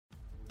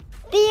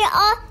BR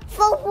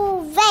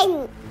Football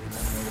Ranks.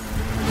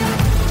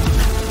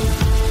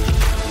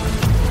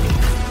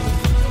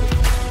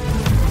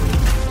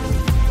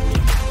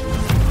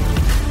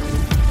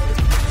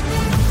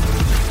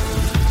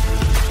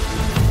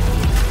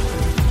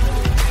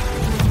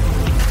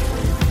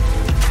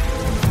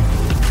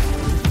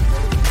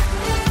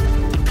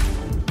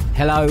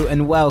 Hello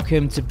and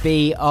welcome to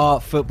BR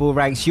Football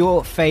Ranks,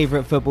 your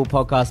favourite football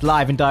podcast,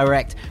 live and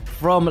direct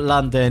from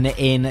London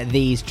in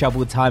these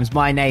troubled times.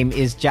 My name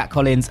is Jack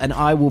Collins and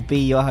I will be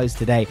your host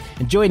today.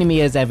 And joining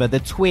me as ever, the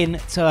twin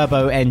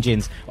turbo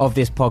engines of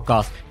this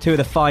podcast, two of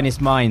the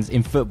finest minds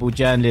in football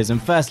journalism.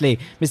 Firstly,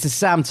 Mr.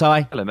 Sam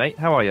Ty. Hello, mate.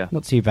 How are you?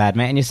 Not too bad,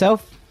 mate. And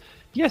yourself?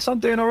 Yes, I'm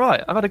doing all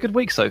right. I've had a good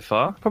week so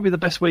far. Probably the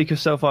best week of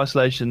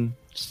self-isolation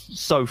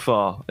so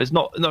far. It's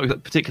not a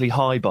particularly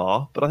high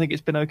bar, but I think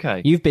it's been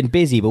okay. You've been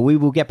busy, but we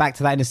will get back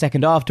to that in a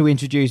second after we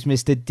introduce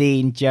Mr.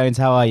 Dean Jones.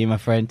 How are you, my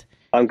friend?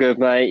 I'm good,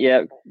 mate.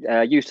 Yeah,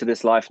 used to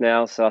this life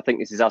now, so I think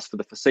this is us for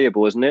the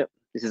foreseeable, isn't it?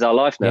 This is our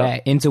life now.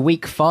 Yeah, into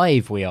week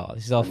 5 we are.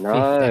 This is our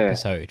 5th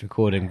episode,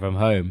 recording from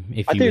home.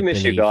 I do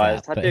miss you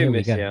guys. I do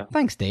miss you.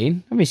 Thanks,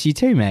 Dean. I miss you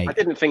too, mate. I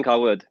didn't think I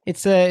would.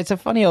 It's a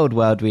funny old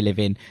world we live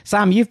in.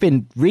 Sam, you've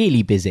been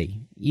really busy.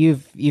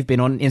 You've been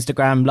on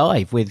Instagram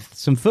Live with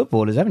some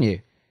footballers, haven't you?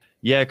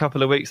 Yeah, a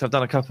couple of weeks. I've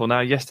done a couple now.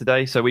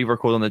 Yesterday, so we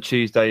record on the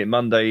Tuesday.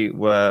 Monday,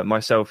 were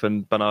myself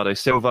and Bernardo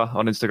Silva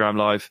on Instagram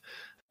Live.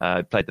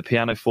 Played the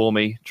piano for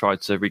me, tried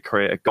to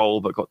recreate a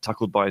goal, but got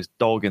tackled by his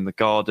dog in the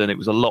garden. It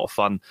was a lot of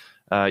fun.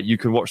 You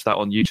can watch that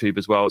on YouTube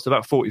as well. It's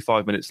about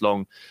 45 minutes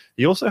long.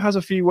 He also has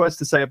a few words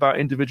to say about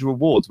individual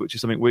awards, which is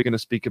something we're going to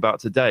speak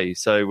about today.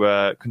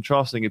 So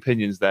contrasting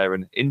opinions there,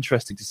 and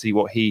interesting to see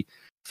what he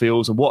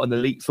feels and what an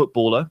elite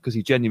footballer, because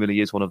he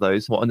genuinely is one of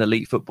those, what an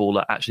elite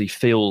footballer actually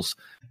feels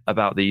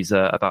about these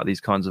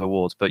kinds of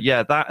awards. But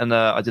yeah, that, and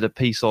I did a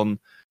piece on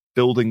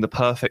building the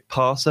perfect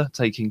passer,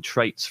 taking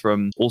traits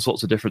from all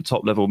sorts of different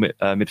top-level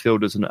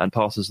midfielders and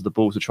passers of the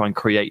ball to try and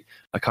create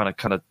a kind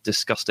of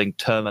disgusting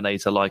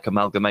Terminator-like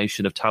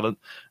amalgamation of talent.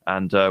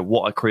 And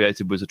what I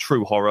created was a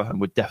true horror and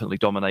would definitely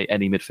dominate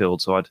any midfield.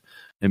 So I'd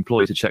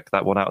implore you to check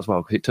that one out as well,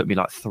 because it took me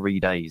like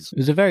 3 days. It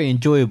was a very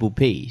enjoyable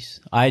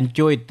piece. I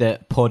enjoyed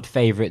that pod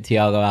favourite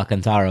Thiago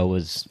Alcantara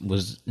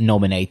was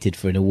nominated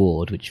for an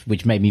award,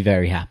 which made me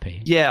very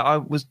happy. Yeah,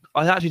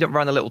 I actually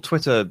ran a little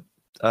Twitter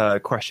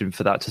question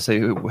for that to say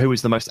who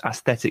is the most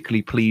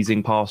aesthetically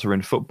pleasing passer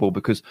in football,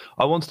 because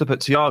I wanted to put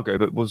Thiago,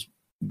 but was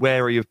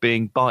wary of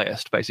being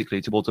biased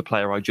basically towards a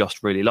player I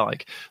just really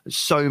like.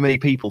 So many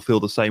people feel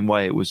the same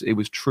way. It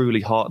was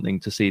truly heartening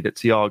to see that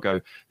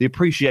Thiago, the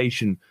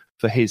appreciation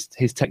for his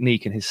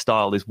technique and his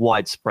style is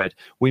widespread.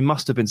 We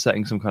must have been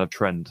setting some kind of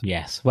trend.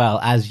 Yes. Well,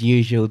 as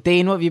usual.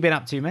 Dean, what have you been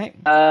up to, mate?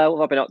 What have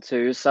I been up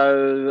to?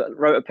 So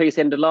wrote a piece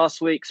end of last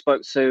week,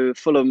 spoke to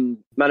Fulham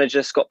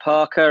manager Scott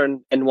Parker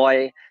and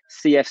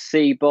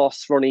NYCFC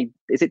boss Ronnie.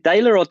 Is it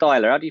Dayler or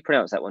Dyler? How do you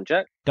pronounce that one,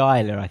 Jack?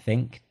 Dyler, I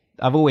think.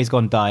 I've always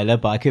gone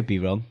Dyler, but I could be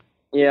wrong.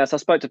 Yeah, so I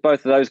spoke to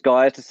both of those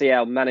guys to see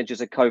how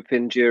managers are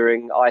coping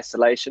during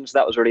isolation. So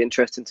that was really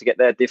interesting to get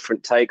their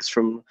different takes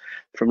from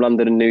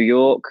London and New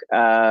York.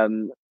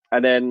 And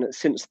then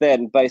since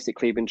then,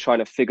 basically been trying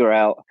to figure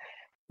out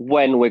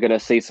when we're going to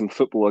see some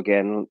football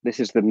again. This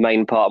is the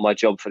main part of my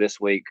job for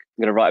this week.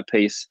 I'm going to write a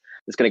piece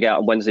that's going to get out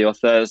on Wednesday or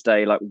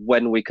Thursday, like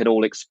when we can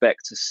all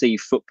expect to see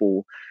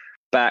football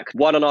back.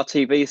 1, on our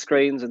TV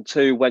screens, and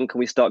 2, when can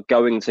we start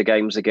going to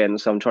games again?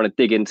 So I'm trying to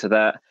dig into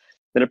that.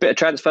 Then a bit of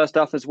transfer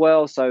stuff as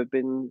well. So I've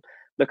been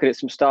looking at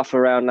some stuff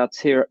around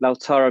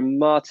Lautaro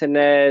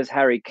Martinez,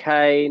 Harry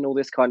Kane, all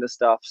this kind of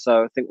stuff.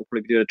 So I think we'll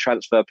probably be doing a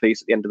transfer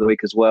piece at the end of the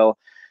week as well,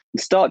 and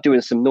start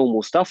doing some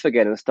normal stuff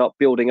again and start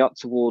building up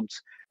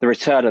towards the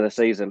return of the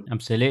season.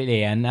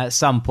 Absolutely. And at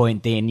some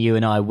point, Dean, you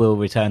and I will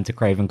return to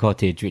Craven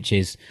Cottage, which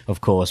is,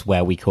 of course,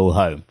 where we call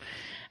home.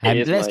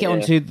 Let's get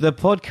on to the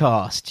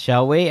podcast,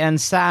 shall we?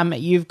 And Sam,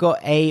 you've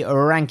got a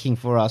ranking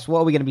for us. What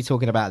are we going to be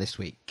talking about this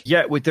week?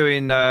 Yeah, we're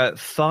doing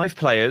 5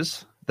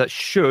 players that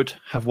should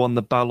have won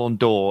the Ballon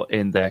d'Or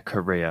in their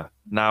career.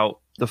 Now,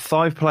 the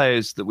 5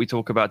 players that we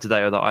talk about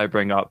today, or that I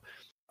bring up,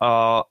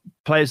 are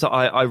players that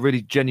I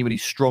really genuinely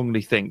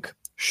strongly think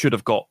should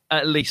have got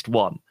at least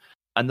one.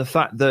 And the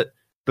fact that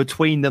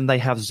between them they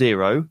have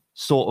 0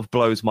 sort of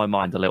blows my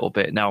mind a little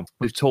bit. Now,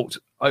 we've talked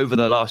over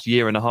the last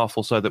year and a half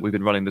or so that we've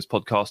been running this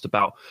podcast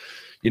about,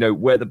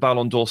 where the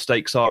Ballon d'Or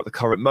stakes are at the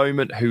current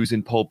moment, who's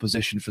in pole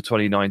position for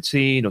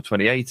 2019 or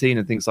 2018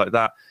 and things like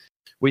that.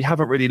 We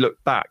haven't really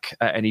looked back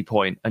at any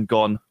point and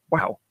gone,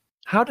 wow,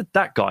 how did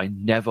that guy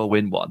never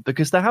win one?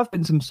 Because there have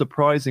been some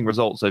surprising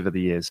results over the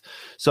years.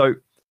 So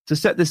to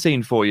set the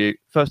scene for you,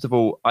 first of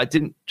all, I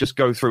didn't just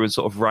go through and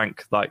sort of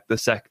rank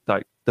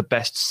the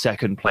best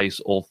second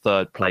place or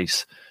third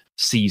place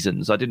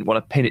seasons. I didn't want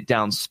to pin it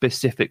down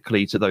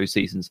specifically to those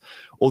seasons,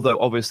 although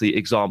obviously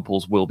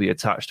examples will be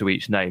attached to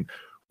each name.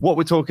 What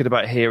we're talking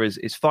about here is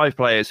 5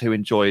 players who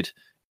enjoyed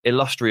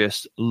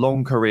illustrious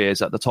long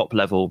careers at the top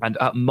level and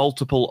at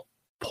multiple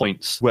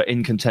points were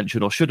in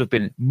contention, or should have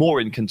been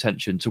more in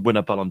contention, to win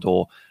a Ballon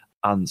d'Or,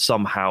 and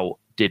somehow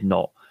did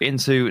not.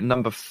 Into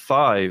number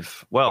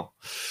 5. Well,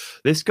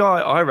 this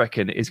guy, I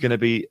reckon, is going to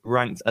be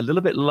ranked a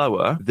little bit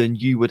lower than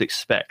you would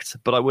expect,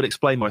 but I would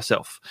explain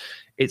myself.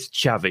 It's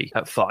Xavi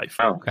at 5.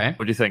 Oh, Okay.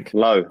 What do you think?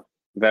 low,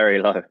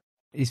 very low.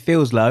 It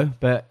feels low,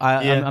 but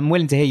I'm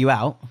willing to hear you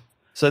out.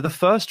 So the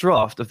first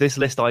draft of this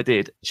list I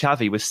did,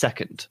 Xavi was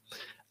second.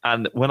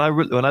 And when I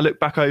look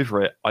back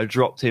over it, I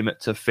dropped him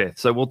to 5th.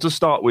 So we'll just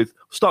start with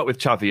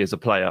Xavi as a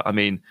player. I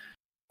mean,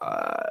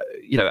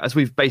 as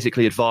we've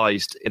basically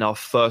advised in our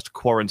first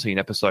quarantine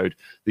episode,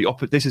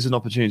 this is an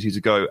opportunity to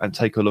go and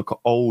take a look at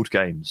old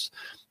games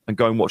and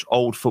go and watch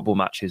old football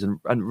matches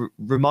and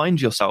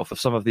remind yourself of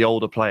some of the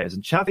older players.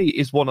 And Xavi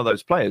is one of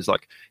those players.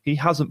 Like, he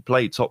hasn't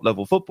played top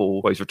level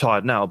football. Well, he's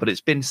retired now, but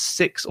it's been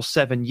 6 or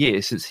 7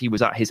 years since he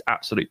was at his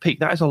absolute peak.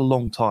 That is a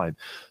long time.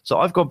 So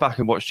I've gone back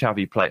and watched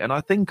Xavi play, and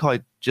I think I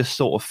just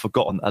sort of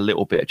forgotten a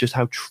little bit just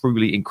how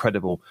truly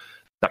incredible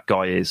that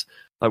guy is.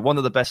 Like, one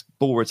of the best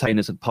ball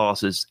retainers and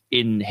passers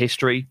in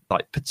history,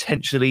 like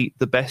potentially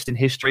the best in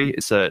history.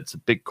 It's a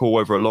big call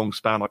over a long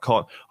span.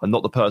 I'm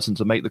not the person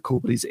to make the call,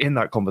 but he's in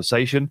that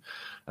conversation.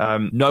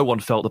 No one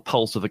felt the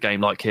pulse of a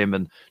game like him,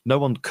 and no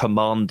one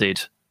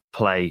commanded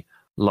play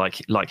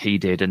like he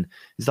did. And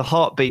he's the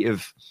heartbeat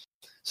of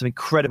some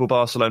incredible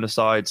Barcelona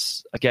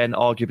sides. Again,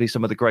 arguably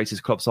some of the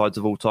greatest club sides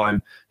of all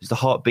time. He's the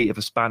heartbeat of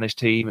a Spanish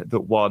team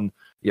that won,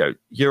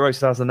 Euro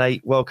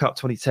 2008, World Cup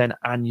 2010,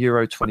 and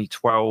Euro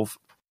 2012.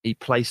 He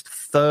placed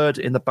 3rd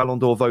in the Ballon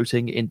d'Or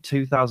voting in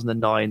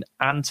 2009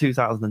 and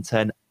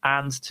 2010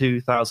 and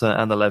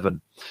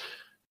 2011.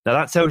 Now,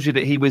 that tells you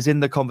that he was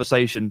in the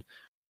conversation,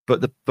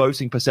 but the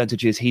voting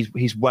percentages,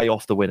 he's way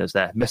off the winners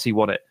there. Messi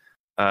won it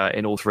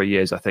in all 3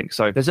 years, I think.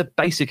 So there's a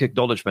basic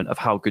acknowledgement of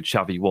how good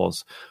Xavi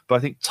was. But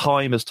I think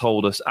time has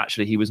told us,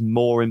 actually, he was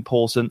more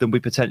important than we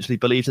potentially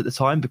believed at the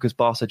time, because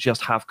Barca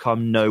just have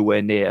come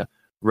nowhere near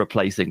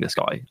replacing this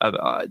guy.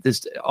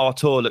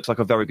 Artur looks like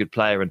a very good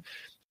player, and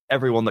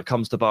everyone that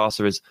comes to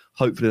Barca is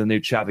hopefully the new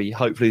Xavi,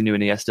 hopefully the new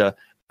Iniesta,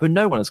 but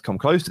no one has come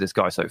close to this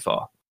guy so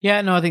far. Yeah,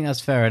 no, I think that's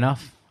fair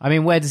enough. I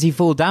mean, where does he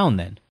fall down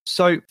then?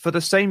 So for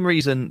the same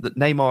reason that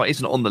Neymar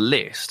isn't on the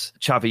list,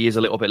 Xavi is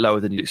a little bit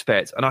lower than you'd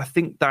expect. And I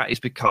think that is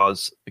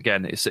because,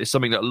 again, it's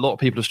something that a lot of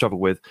people have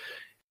struggled with.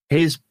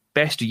 His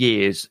best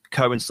years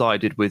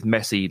coincided with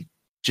Messi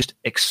just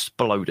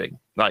exploding,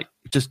 like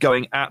just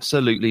going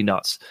absolutely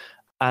nuts.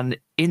 And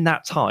in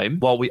that time,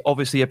 while we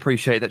obviously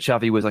appreciate that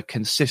Xavi was a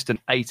consistent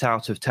 8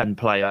 out of 10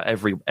 player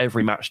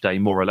every match day,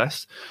 more or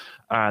less,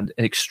 and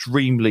an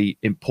extremely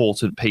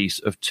important piece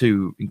of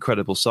 2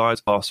 incredible sides,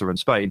 Barca and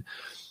Spain,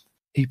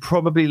 he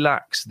probably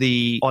lacks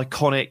the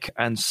iconic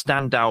and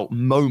standout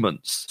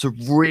moments to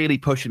really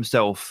push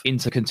himself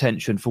into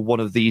contention for one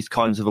of these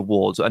kinds of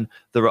awards. And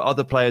there are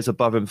other players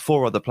above him,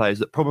 4 other players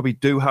that probably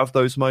do have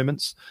those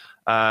moments.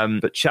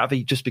 But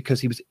Xavi, just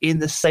because he was in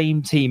the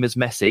same team as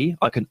Messi,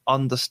 I can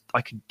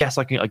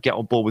get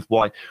on board with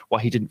why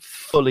he didn't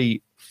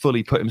fully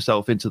put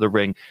himself into the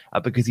ring,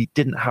 because he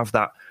didn't have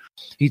that.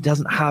 He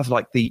doesn't have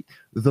like the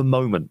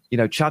moment.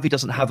 Xavi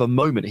doesn't have a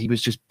moment. He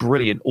was just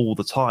brilliant all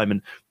the time,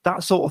 and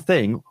that sort of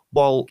thing,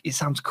 while it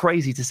sounds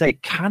crazy to say,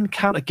 can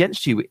count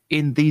against you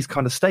in these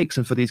kind of stakes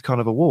and for these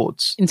kind of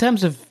awards. In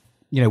terms of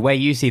where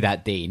you see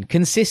that, Dean,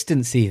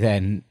 consistency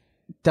then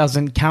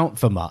doesn't count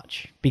for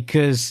much,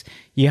 because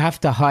you have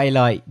to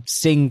highlight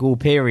single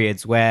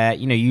periods where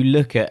you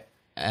look at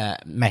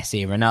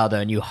Messi and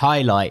Ronaldo and you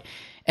highlight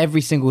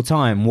every single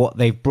time what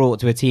they've brought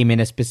to a team in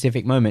a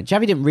specific moment.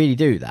 Xavi didn't really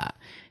do that.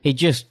 He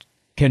just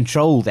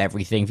controlled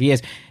everything for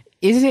years.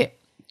 Is it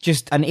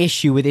just an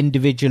issue with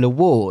individual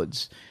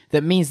awards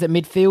that means that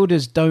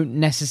midfielders don't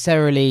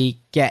necessarily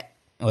get,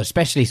 or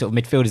especially sort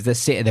of midfielders that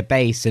sit at the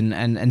base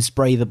and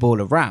spray the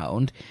ball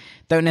around,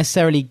 don't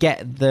necessarily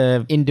get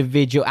the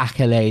individual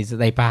accolades that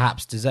they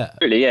perhaps deserve?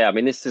 Really, yeah. I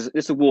mean,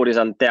 this award is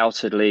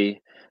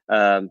undoubtedly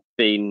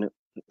been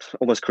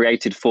almost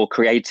created for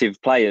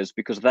creative players,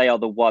 because they are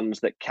the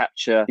ones that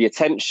capture the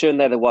attention.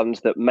 They're the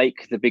ones that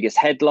make the biggest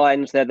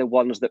headlines. They're the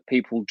ones that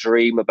people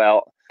dream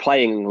about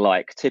playing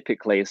like,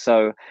 typically.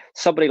 So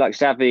somebody like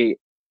Xavi,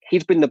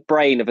 he's been the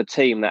brain of a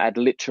team that had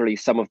literally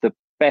some of the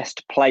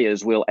best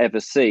players we'll ever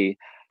see.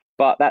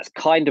 But that's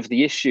kind of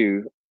the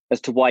issue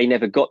as to why he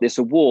never got this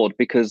award,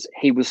 because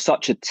he was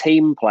such a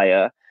team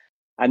player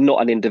and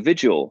not an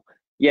individual.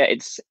 Yeah,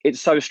 it's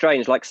so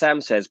strange. Like Sam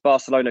says,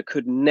 Barcelona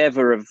could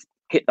never have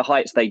hit the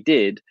heights they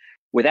did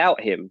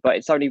without him. But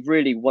it's only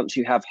really once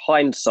you have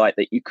hindsight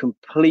that you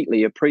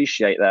completely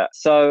appreciate that.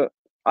 So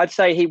I'd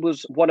say he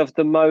was one of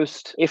the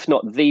most, if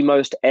not the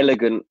most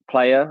elegant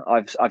player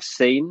I've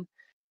seen.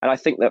 And I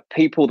think that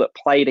people that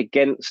played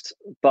against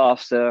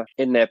Barca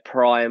in their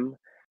prime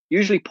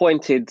usually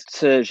pointed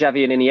to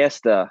Xavi and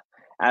Iniesta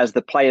as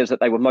the players that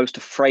they were most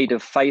afraid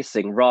of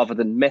facing, rather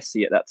than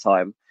Messi at that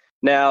time.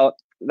 Now,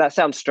 that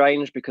sounds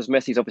strange because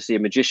Messi's obviously a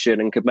magician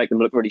and could make them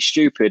look really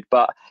stupid,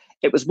 but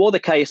it was more the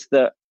case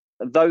that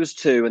those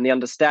two and the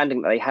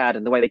understanding that they had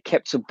and the way they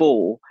kept a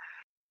ball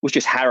was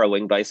just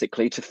harrowing,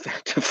 basically, to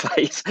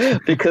face,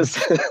 because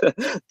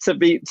to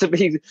be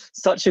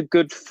such a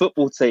good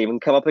football team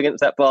and come up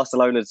against that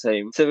Barcelona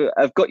team, to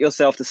have got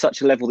yourself to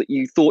such a level that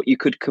you thought you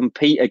could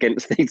compete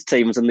against these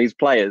teams and these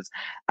players,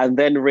 and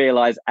then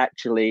realise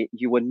actually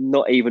you were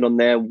not even on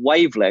their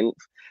wavelength,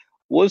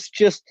 was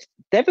just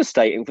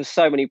devastating for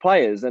so many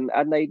players, and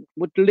they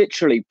would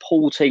literally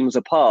pull teams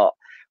apart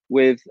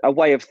with a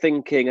way of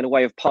thinking and a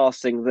way of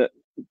passing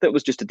that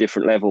was just a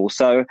different level.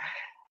 So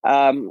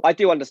I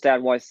do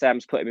understand why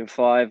Sam's put him in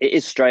 5. It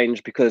is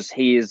strange because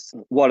he is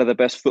one of the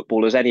best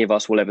footballers any of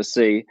us will ever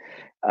see.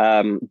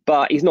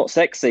 But he's not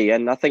sexy.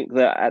 And I think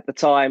that at the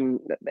time,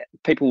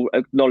 people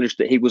acknowledged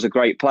that he was a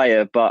great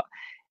player, but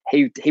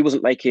he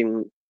wasn't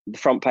making the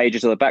front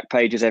pages or the back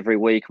pages every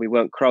week. We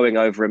weren't crowing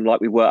over him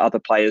like we were other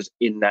players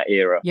in that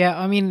era. Yeah,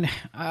 I mean,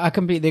 I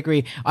completely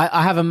agree.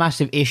 I have a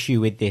massive issue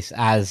with this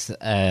as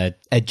a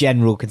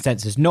general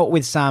consensus, not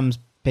with Sam's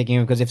picking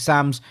him, because if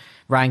Sam's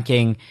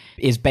ranking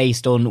is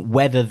based on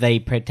whether they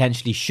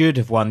potentially should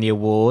have won the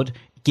award,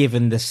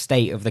 given the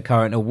state of the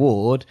current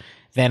award,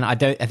 then I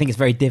think it's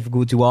very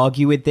difficult to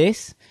argue with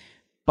this.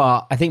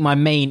 But I think my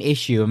main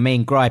issue and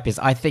main gripe is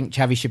I think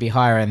Xavi should be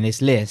higher on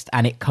this list,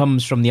 and it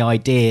comes from the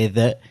idea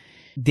that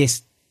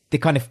the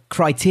kind of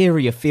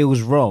criteria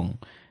feels wrong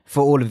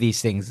for all of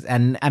these things.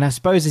 And I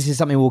suppose this is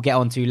something we'll get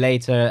onto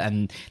later,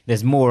 and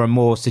there's more and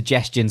more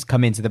suggestions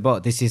come into the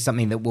box. This is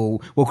something that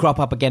will crop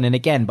up again and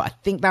again. But I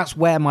think that's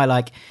where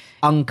my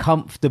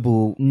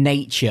uncomfortable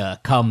nature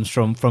comes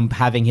from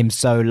having him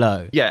so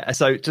low. Yeah,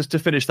 so just to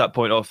finish that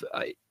point off,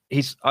 I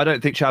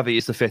don't think Xavi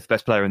is the 5th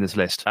best player in this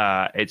list.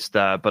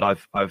 But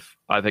I've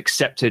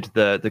accepted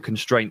the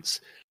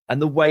constraints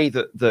and the way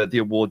that the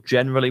award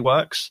generally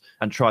works,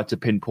 and tried to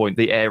pinpoint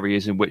the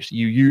areas in which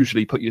you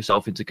usually put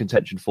yourself into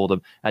contention for them,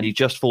 and he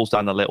just falls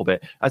down a little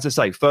bit. As I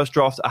say, first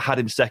draft, I had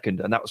him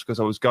 2nd, and that was because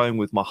I was going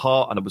with my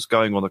heart, and I was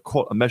going on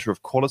a measure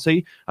of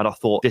quality, and I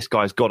thought, this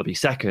guy's got to be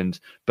 2nd.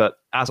 But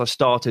as I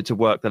started to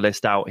work the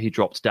list out, he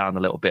dropped down a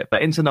little bit.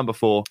 But into number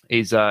 4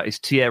 is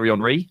Thierry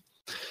Henry.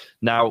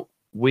 Now,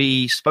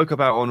 we spoke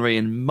about Henry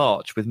in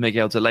March with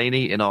Miguel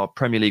Delaney in our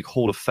Premier League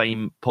Hall of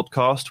Fame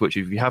podcast, which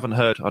if you haven't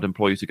heard, I'd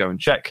implore you to go and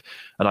check.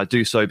 And I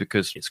do so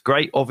because it's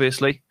great,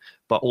 obviously,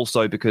 but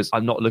also because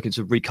I'm not looking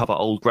to recover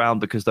old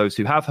ground, because those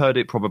who have heard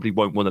it probably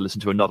won't want to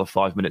listen to another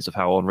 5 minutes of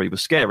how Henry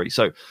was scary.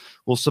 So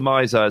we'll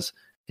surmise as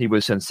he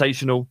was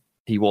sensational.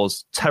 He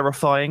was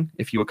terrifying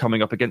if you were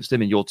coming up against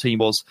him and your team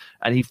was,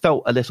 and he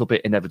felt a little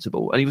bit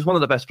inevitable. And he was one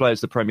of the best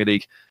players the Premier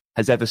League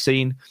has ever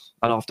seen.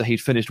 And after he'd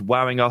finished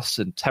wowing us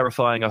and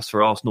terrifying us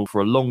for Arsenal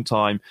for a long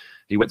time,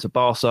 he went to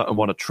Barca and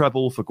won a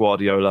treble for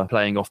Guardiola,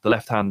 playing off the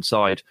left-hand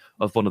side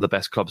of one of the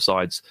best club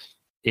sides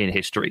in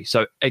history.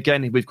 So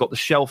again, we've got the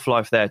shelf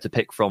life there to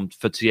pick from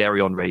for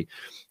Thierry Henry.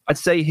 I'd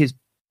say his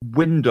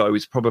window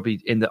is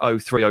probably in the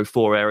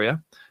 03-04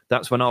 area.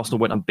 That's when Arsenal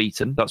went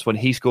unbeaten. That's when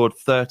he scored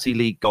 30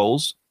 league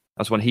goals.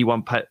 That's when he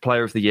won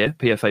Player of the Year,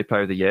 PFA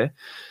Player of the Year.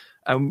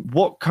 And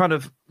what kind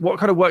of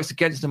works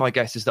against him, I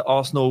guess, is that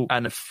Arsenal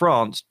and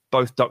France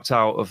both ducked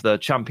out of the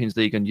Champions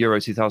League and Euro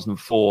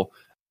 2004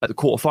 at the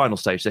quarterfinal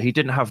stage. So he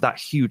didn't have that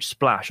huge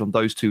splash on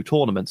those two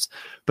tournaments.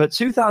 But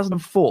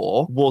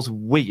 2004 was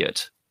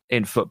weird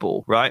in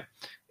football, right?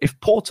 If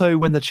Porto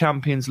win the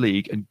Champions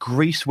League and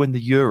Greece win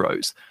the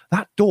Euros,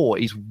 that door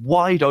is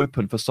wide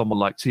open for someone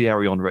like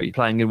Thierry Henry,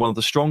 playing in one of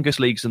the strongest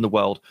leagues in the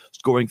world,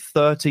 scoring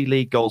 30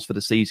 league goals for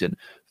the season.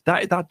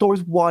 That door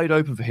is wide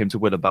open for him to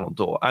win a Ballon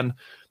d'Or. And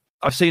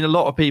I've seen a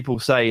lot of people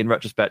say in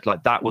retrospect,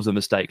 that was a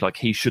mistake,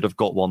 he should have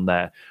got one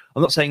there.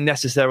 I'm not saying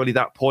necessarily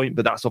that point,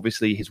 but that's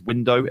obviously his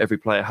window. Every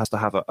player has to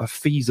have a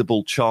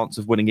feasible chance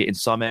of winning it in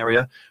some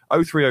area.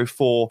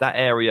 03-04, that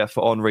area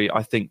for Henry,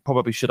 I think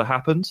probably should have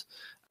happened.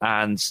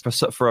 And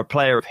for a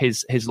player of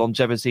his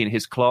longevity and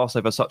his class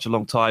over such a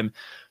long time,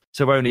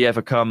 to only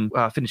ever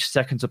finish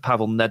 2nd to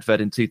Pavel Nedved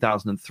in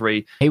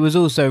 2003. He was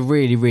also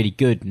really, really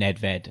good,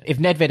 Nedved. If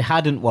Nedved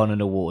hadn't won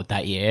an award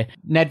that year,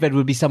 Nedved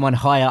would be someone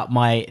high up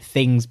my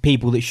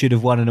people that should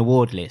have won an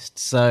award list.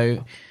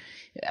 So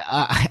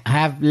I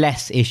have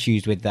less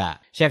issues with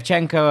that.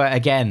 Shevchenko,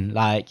 again,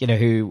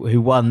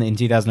 who won in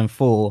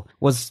 2004,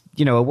 was,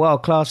 a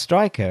world-class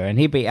striker, and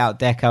he beat out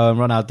Deco and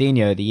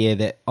Ronaldinho the year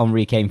that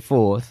Henry came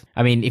 4th.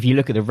 I mean, if you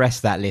look at the rest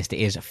of that list, it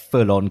is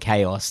full-on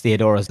chaos.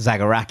 Theodoros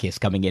Zagorakis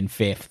coming in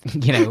 5th,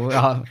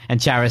 and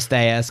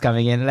Charisteas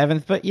coming in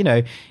 11th, but,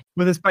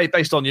 Well, it's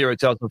based on Euro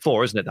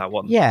 2004, isn't it, that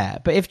one? Yeah,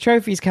 but if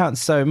trophies count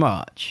so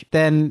much,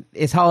 then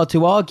it's hard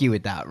to argue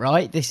with that,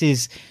 right? This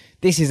is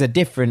a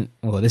different,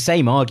 the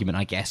same argument,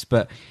 I guess,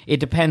 but it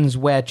depends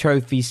where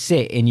trophies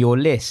sit in your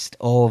list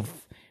of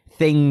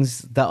things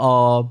that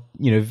are,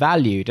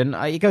 valued. And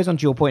it goes on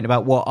to your point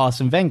about what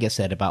Arsene Wenger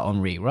said about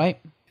Henry, right?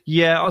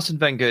 Yeah, Arsene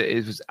Wenger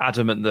was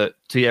adamant that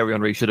Thierry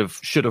Henry should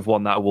have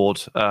won that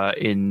award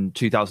in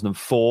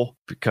 2004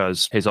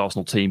 because his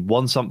Arsenal team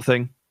won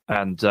something.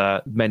 and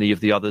many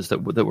of the others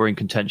that were in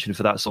contention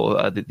for that sort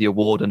of the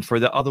award. And for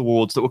the other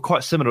awards that were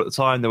quite similar at the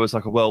time, there was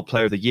like a World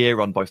Player of the Year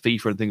run by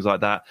FIFA and things like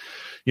that.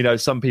 You know,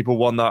 some people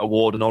won that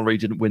award and Henry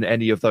didn't win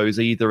any of those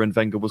either, and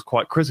Wenger was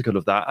quite critical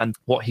of that. And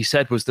what he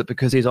said was that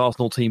because his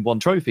Arsenal team won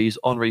trophies,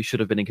 Henry should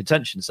have been in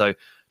contention. So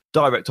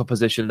direct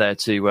opposition there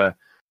to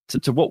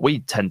what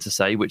we tend to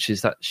say, which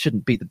is that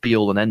shouldn't be the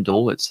be-all and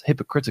end-all. It's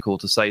hypocritical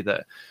to say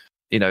that,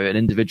 you know, an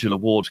individual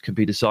award can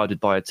be decided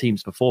by a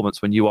team's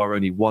performance when you are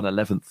only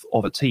 1/11th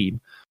of a team.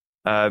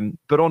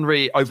 But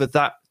Henry, over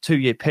that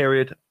 2-year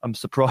period, I'm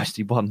surprised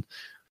he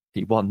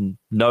won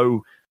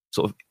no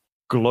sort of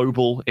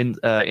global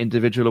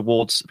individual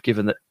awards,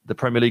 given that the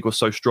Premier League was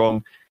so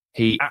strong.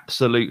 He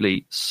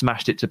absolutely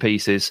smashed it to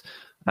pieces.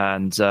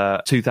 And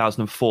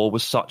 2004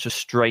 was such a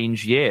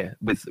strange year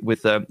with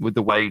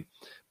the way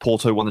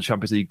Porto won the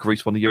Champions League,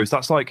 Greece won the Euros.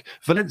 That's like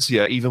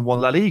Valencia even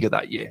won La Liga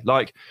that year.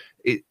 Like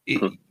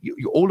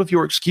all of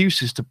your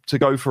excuses to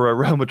go for a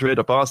Real Madrid,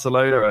 a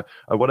Barcelona,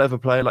 or whatever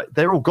player, like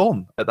they're all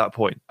gone at that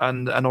point.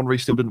 And Henry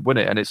still didn't win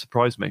it, and it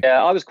surprised me.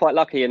 Yeah, I was quite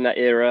lucky in that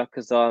era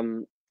because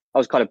I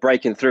was kind of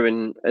breaking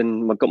through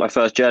and I got my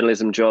first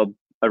journalism job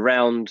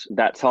around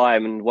that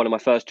time. And one of my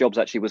first jobs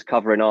actually was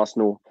covering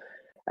Arsenal.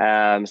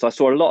 So I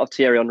saw a lot of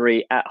Thierry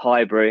Henry at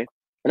Highbury.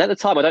 And at the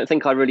time, I don't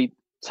think I really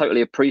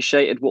totally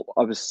appreciated what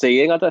I was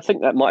seeing. I don't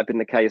think that might have been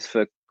the case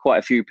for quite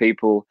a few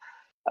people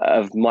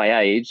of my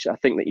age. I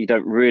think that you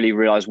don't really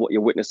realise what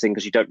you're witnessing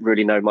because you don't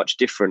really know much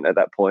different at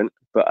that point.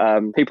 But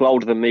people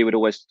older than me would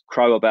always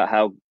crow about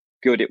how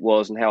good it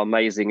was and how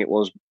amazing it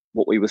was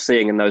what we were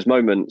seeing in those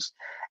moments.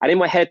 And in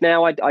my head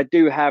now, I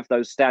do have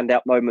those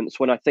standout moments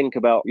when I think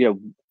about, you know,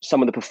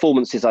 some of the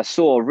performances I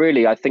saw.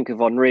 Really, I think of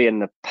Henry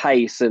and the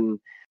pace and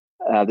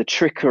the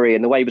trickery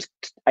and the way he was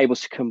able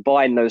to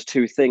combine those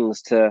two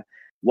things to,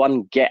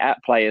 one, get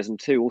at players, and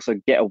two, also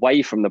get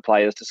away from the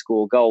players to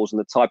score goals, and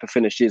the type of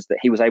finishes that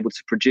he was able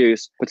to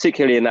produce,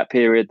 particularly in that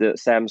period that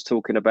Sam's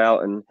talking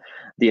about and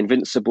the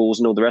Invincibles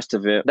and all the rest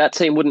of it. That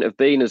team wouldn't have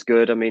been as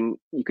good. I mean,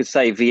 you could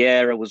say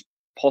Vieira was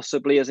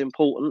possibly as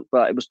important,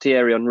 but it was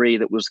Thierry Henry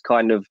that was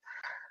kind of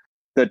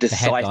the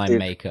decisive headline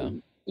maker.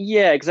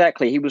 Yeah,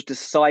 exactly. He was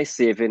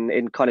decisive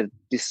in kind of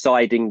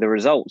deciding the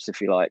results,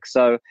 if you like.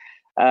 So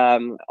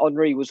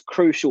Henry was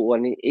crucial,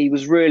 and he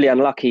was really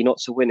unlucky not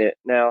to win it.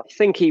 Now, I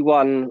think he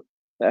won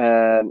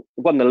the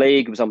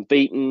league, was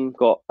unbeaten,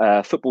 got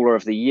Footballer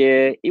of the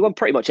Year. He won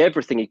pretty much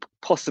everything he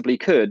possibly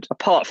could,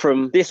 apart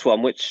from this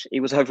one, which he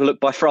was overlooked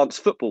by France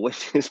Football,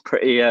 which is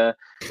pretty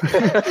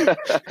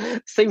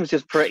seems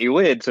just pretty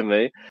weird to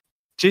me.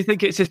 Do you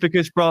think it's just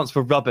because France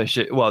were rubbish?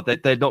 Well,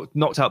 they're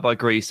knocked out by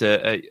Greece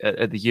at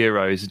the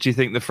Euros. Do you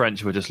think the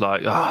French were just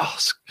like,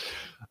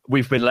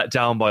 we've been let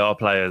down by our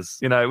players?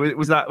 You know,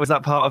 was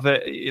that part of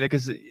it? You know,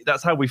 because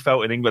that's how we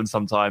felt in England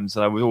sometimes.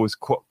 And I was always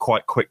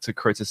quite quick to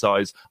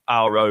criticise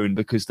our own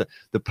because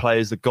the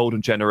players, the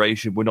golden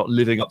generation, were not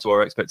living up to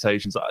our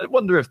expectations. I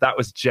wonder if that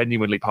was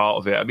genuinely part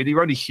of it. I mean,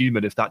 you're only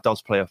human if that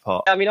does play a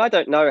part. I mean, I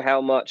don't know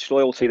how much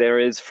loyalty there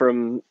is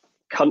from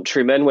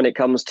countrymen when it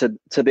comes to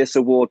this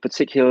award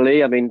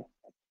particularly. I mean,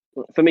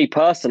 for me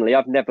personally,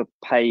 I've never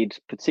paid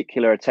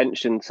particular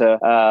attention to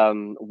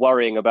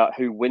worrying about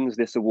who wins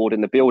this award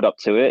in the build up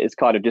to it. It's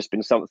kind of just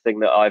been something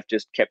that I've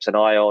just kept an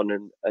eye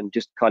on and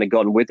just kind of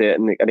gone with it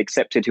and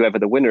accepted whoever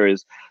the winner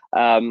is.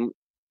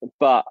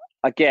 But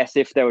I guess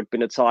if there had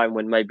been a time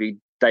when maybe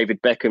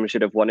David Beckham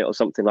should have won it or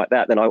something like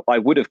that, then I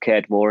would have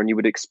cared more, and you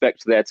would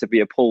expect there to be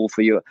a pull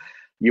for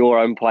your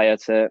own player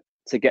to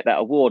get that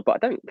award. But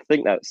I don't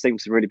think that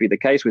seems to really be the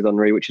case with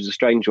Henry, which is a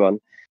strange one.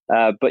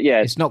 But yeah,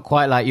 it's not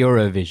quite like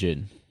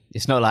Eurovision.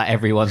 It's not like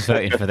everyone's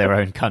voting for their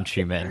own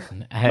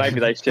countrymen.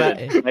 Maybe they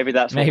should. Maybe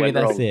that's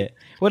wrong. It.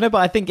 Well, no, but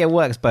I think it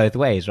works both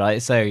ways,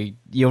 right? So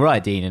you're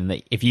right, Dean, in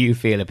that if you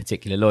feel a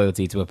particular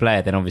loyalty to a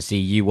player, then obviously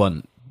you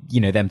want, you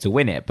know, them to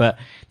win it. But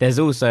there's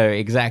also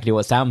exactly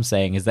what Sam's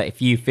saying, is that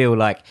if you feel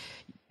like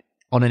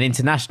on an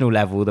international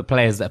level, the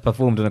players that have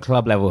performed on a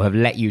club level have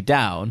let you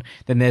down,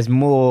 then there's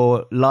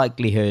more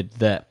likelihood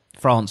that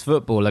France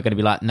Football are going to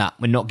be like, nah,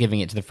 we're not giving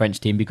it to the French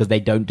team because they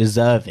don't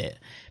deserve it,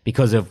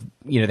 because of,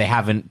 you know, they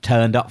haven't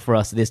turned up for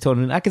us at this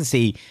tournament. I can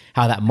see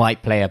how that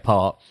might play a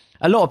part.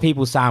 A lot of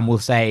people, Sam, will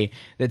say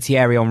that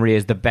Thierry Henry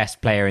is the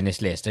best player in this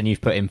list, and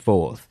you've put him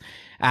fourth.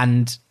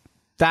 And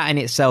that in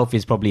itself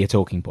is probably a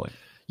talking point.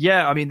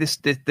 Yeah, I mean,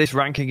 this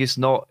ranking is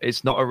not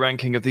a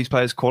ranking of these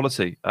players'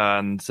 quality,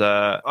 and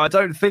I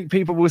don't think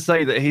people will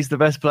say that he's the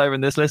best player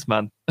in this list,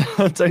 man.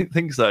 I don't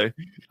think so.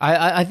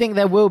 I think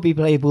there will be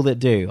people that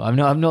do. I'm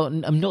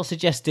not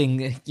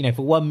suggesting, you know,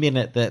 for 1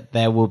 minute that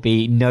there will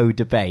be no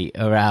debate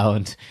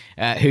around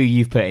who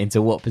you've put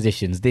into what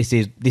positions. This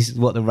is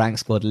what the rank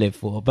squad live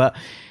for. But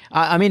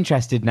I'm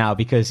interested now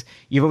because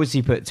you've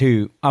obviously put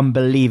two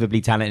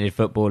unbelievably talented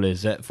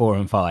footballers at 4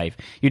 and 5.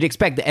 You'd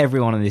expect that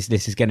everyone on this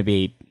list is going to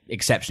be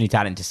exceptionally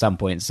talented to some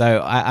point.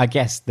 So I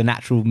guess the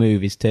natural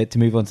move is to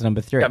move on to number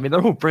 3. I mean,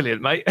 they're all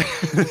brilliant, mate.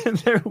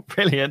 They're all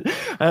brilliant.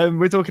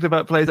 We're talking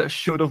about players that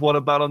should have won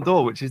a Ballon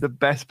d'Or, which is the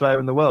best player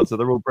in the world. So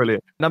they're all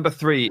brilliant. Number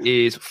 3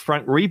 is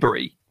Frank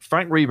Ribery.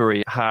 Frank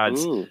Ribery had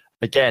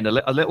again, a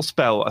little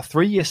spell, a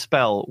 3-year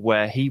spell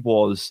where he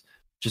was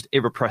just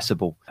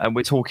irrepressible. And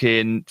we're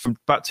talking from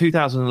about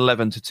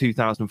 2011 to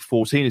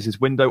 2014 is his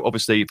window.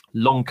 Obviously,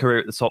 long career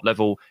at the top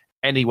level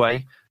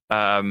anyway.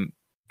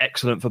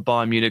 Excellent for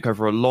Bayern Munich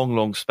over a long,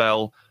 long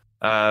spell.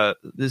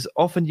 There's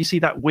often you see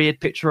that weird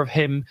picture of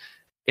him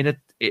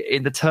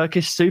in the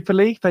Turkish Super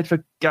League, played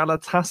for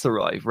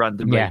Galatasaray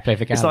randomly. Yeah, played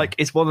for Galatasaray.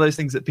 It's one of those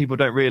things that people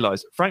don't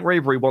realise. Frank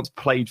Ribery once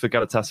played for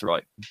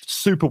Galatasaray.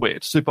 Super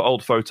weird, super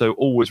old photo,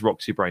 always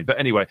rocks your brain. But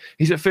anyway,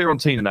 he's at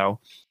Fiorentina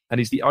now, and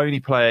he's the only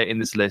player in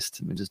this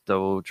list. Let me just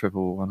double,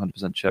 triple,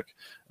 100% check.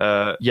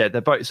 Yeah, they're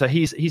both. So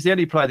he's the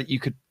only player that you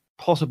could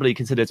possibly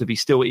consider to be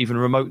still even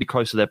remotely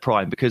close to their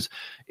prime, because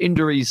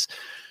injuries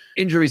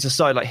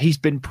aside, like, he's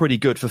been pretty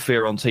good for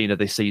Fiorentina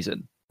this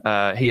season.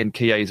 He and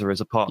Chiesa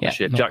as a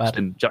partnership. Jack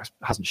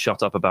hasn't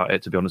shut up about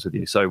it, to be honest with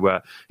you.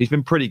 So he's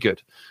been pretty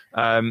good.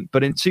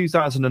 But in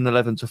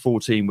 2011 to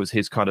 14 was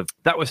his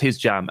that was his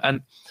jam.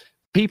 And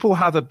people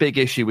have a big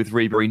issue with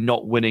Ribery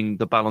not winning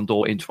the Ballon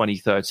d'Or in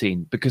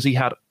 2013 because he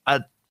had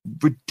a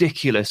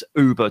ridiculous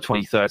Uber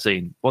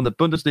 2013. Won the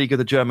Bundesliga,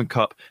 the German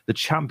Cup, the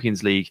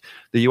Champions League,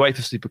 the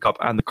UEFA Super Cup,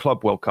 and the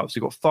Club World Cup. So he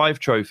got 5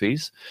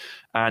 trophies.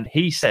 And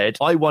he said,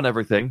 I won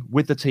everything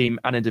with the team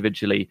and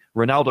individually.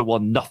 Ronaldo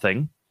won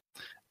nothing.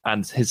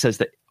 And he says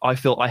that I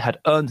feel I had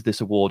earned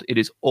this award. It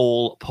is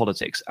all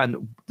politics.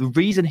 And the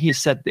reason he has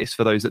said this,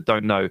 for those that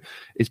don't know,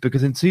 is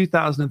because in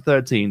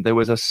 2013, there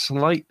was a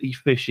slightly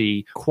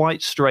fishy,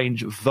 quite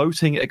strange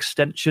voting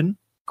extension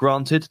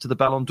granted to the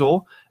Ballon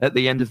d'Or at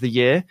the end of the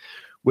year,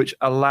 which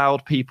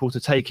allowed people to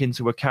take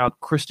into account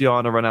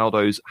Cristiano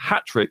Ronaldo's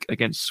hat-trick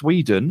against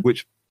Sweden,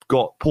 which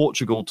got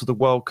Portugal to the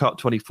World Cup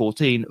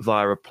 2014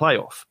 via a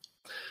playoff.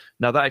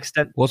 Now, that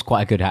extent was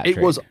quite a good hat trick.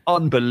 It was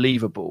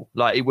unbelievable.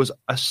 Like, it was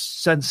a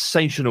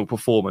sensational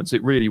performance.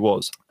 It really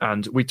was.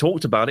 And we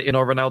talked about it in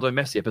our Ronaldo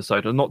Messi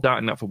episode. I'm not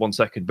doubting that for one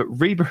second. But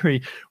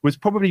Ribery was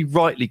probably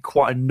rightly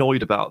quite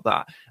annoyed about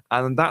that.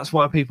 And that's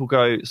why people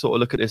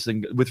look at this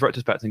and with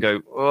retrospect and go,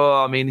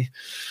 oh, I mean,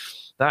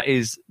 that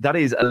is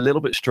a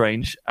little bit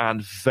strange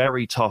and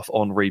very tough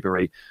on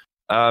Ribery.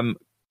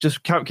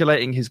 Just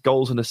calculating his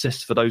goals and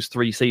assists for those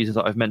 3 seasons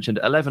that I've mentioned,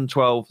 11,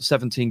 12,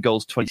 17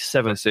 goals,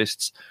 27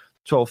 assists,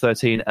 12,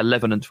 13,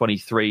 11 and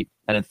 23,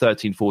 and then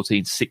 13,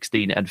 14,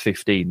 16 and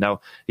 15. Now,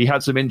 he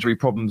had some injury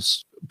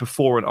problems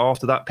before and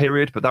after that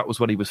period, but that was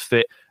when he was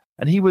fit.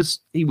 And he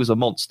was a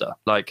monster.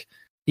 Like,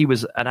 he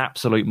was an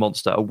absolute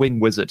monster, a wing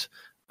wizard.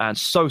 And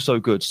so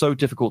good, so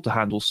difficult to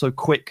handle, so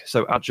quick,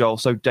 so agile,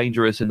 so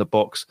dangerous in the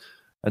box,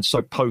 and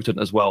so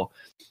potent as well.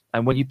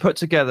 And when you put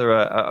together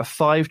a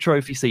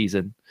 5-trophy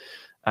season,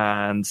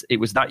 and it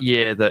was that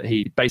year that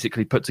he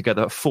basically put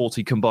together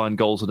 40 combined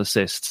goals and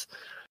assists,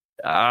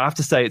 I have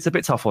to say it's a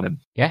bit tough on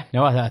him. Yeah,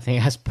 no, I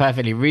think that's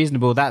perfectly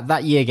reasonable.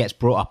 That year gets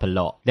brought up a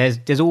lot.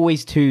 There's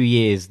always 2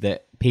 years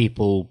that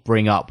people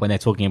bring up when they're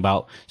talking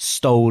about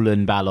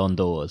stolen Ballon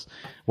d'Ors.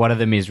 One of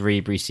them is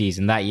Ribery's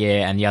season that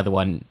year, and the other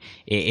one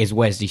is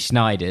Wesley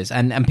Sneijder's.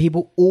 And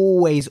people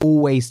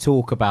always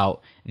talk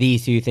about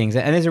these 2 things,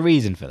 and there's a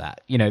reason for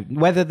that. You know,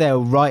 whether they're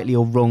rightly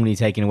or wrongly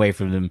taken away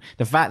from them,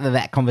 the fact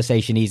that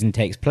conversation even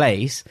takes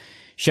place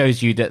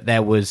shows you that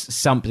there was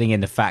something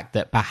in the fact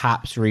that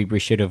perhaps Ribery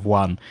should have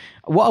won.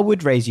 What I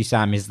would raise you,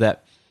 Sam, is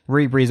that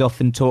Ribery is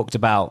often talked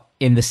about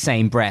in the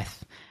same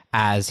breath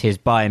as his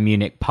Bayern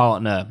Munich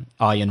partner,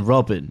 Arjen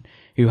Robben,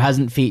 who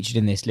hasn't featured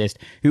in this list,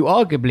 who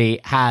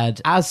arguably had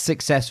as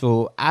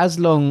successful, as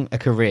long a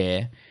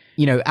career,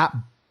 you know, at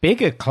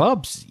bigger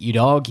clubs, you'd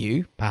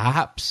argue,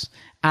 perhaps,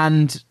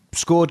 and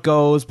scored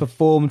goals,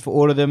 performed for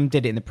all of them,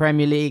 did it in the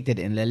Premier League, did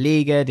it in La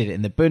Liga, did it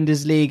in the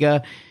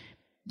Bundesliga.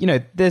 You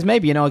know, there's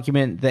maybe an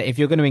argument that if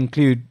you're going to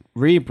include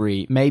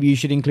Ribery, maybe you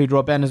should include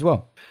Robben as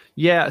well.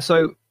 Yeah,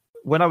 so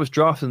when I was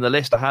drafting the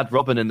list, I had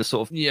Robben in the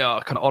sort of,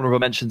 kind of honourable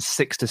mention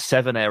 6 to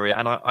 7 area,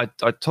 and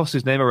I tossed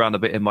his name around a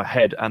bit in my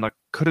head, and I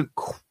couldn't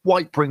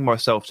quite bring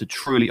myself to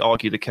truly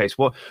argue the case.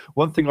 Well,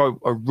 one thing I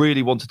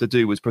really wanted to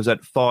do was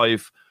present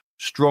 5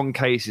 strong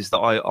cases that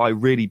I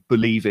really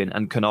believe in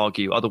and can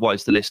argue.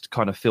 Otherwise, the list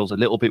kind of feels a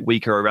little bit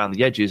weaker around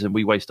the edges, and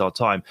we waste our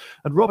time.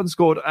 And Robben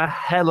scored a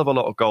hell of a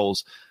lot of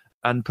goals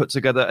and put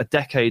together a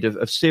decade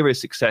of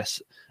serious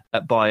success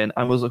at Bayern,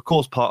 and was, of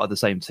course, part of the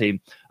same team.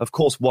 Of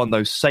course, won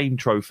those same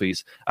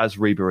trophies as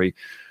Ribery.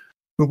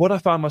 But what I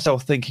found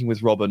myself thinking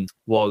with Robben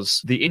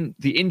was the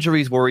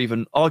injuries were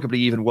arguably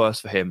even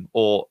worse for him,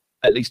 or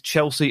at least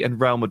Chelsea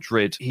and Real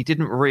Madrid. He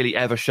didn't really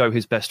ever show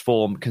his best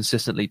form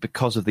consistently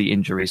because of the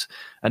injuries,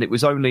 and it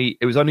was only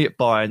at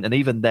Bayern, and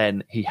even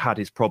then he had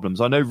his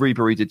problems. I know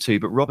Ribery did too,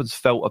 but Robben's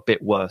felt a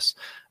bit worse.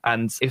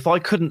 And if I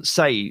couldn't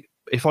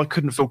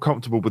feel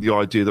comfortable with the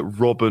idea that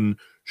Robben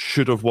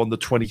should have won the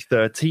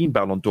 2013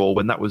 Ballon d'Or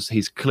when that was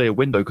his clear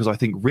window, because I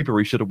think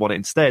Ribery should have won it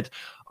instead,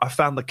 I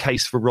found the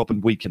case for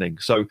Robben weakening.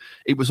 So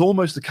it was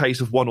almost a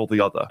case of one or the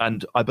other.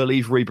 And I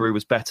believe Ribery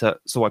was better,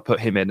 so I put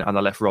him in and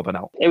I left Robben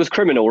out. It was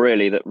criminal,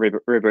 really, that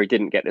Ribery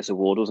didn't get this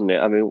award, wasn't it?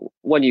 I mean,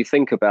 when you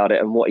think about it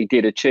and what he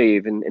did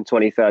achieve in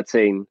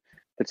 2013,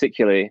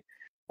 particularly,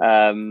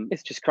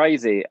 It's just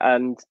crazy.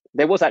 And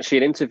there was actually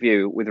an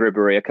interview with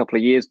Ribéry a couple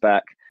of years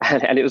back,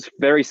 and it was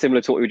very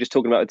similar to what we were just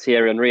talking about with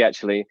Thierry Henry,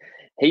 actually.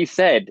 He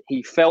said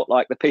he felt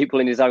like the people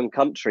in his own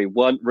country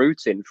weren't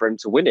rooting for him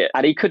to win it,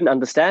 and he couldn't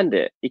understand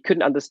it. He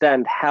couldn't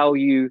understand how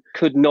you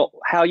could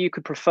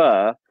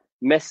prefer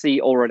Messi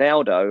or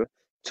Ronaldo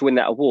to win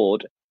that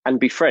award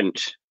and be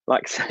French.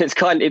 Like,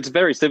 it's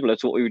very similar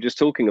to what we were just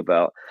talking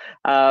about.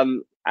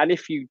 And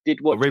if you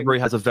did watch, Ribéry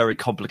has a very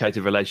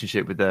complicated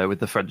relationship with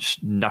the French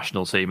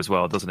national team as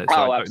well, doesn't it?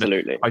 So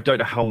absolutely. I don't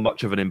know how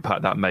much of an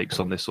impact that makes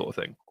on this sort of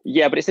thing.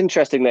 Yeah, but it's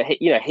interesting that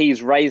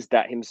he's raised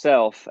that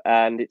himself,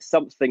 and it's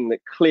something that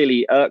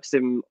clearly irks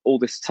him all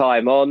this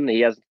time on.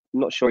 I'm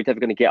not sure he's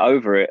ever going to get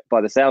over it by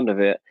the sound of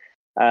it.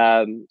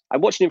 I'm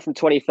watching him from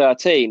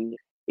 2013.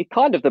 He's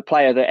kind of the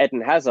player that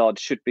Eden Hazard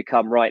should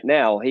become right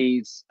now.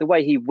 He's the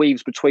way he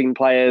weaves between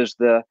players,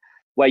 the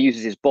way he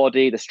uses his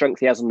body, the strength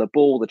he has on the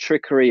ball, the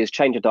trickery, his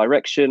change of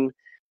direction,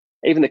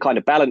 even the kind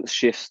of balance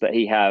shifts that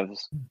he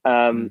has.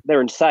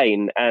 They're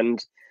insane.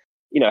 And,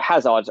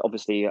 Hazard's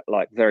obviously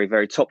like very,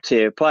 very top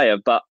tier player,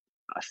 but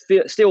I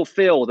still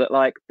feel that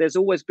like there's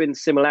always been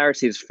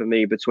similarities for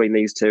me between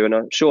these two. And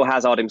I'm sure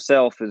Hazard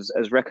himself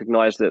has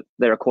recognised that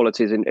there are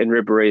qualities in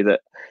Ribéry that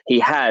he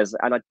has.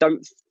 And I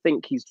don't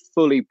think he's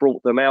fully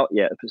brought them out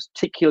yet,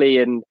 particularly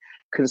in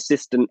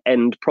consistent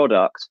end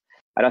product.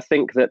 And I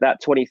think that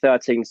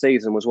 2013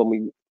 season was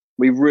when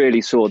we really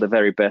saw the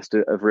very best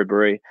of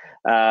Ribéry.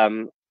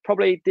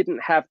 Probably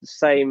didn't have the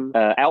same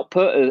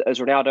output as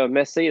Ronaldo and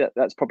Messi.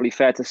 That's probably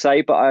fair to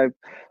say. But I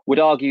would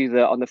argue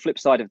that on the flip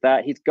side of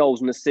that, his goals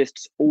and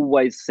assists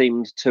always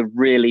seemed to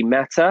really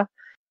matter.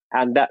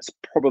 And that's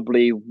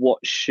probably what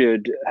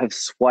should have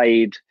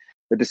swayed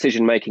the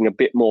decision making a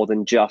bit more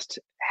than just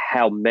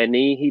how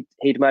many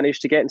he'd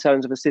managed to get in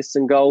terms of assists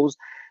and goals.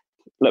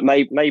 Look,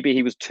 maybe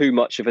he was too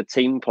much of a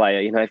team player.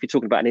 If you're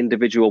talking about an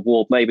individual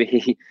award, maybe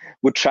he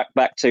would track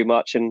back too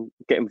much and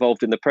get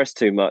involved in the press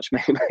too much.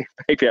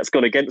 Maybe that's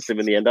gone against him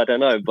in the end. I don't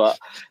know. But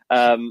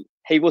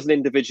he was an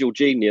individual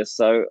genius.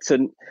 So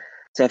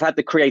to have had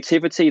the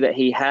creativity that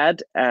he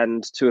had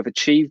and to have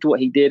achieved what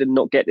he did and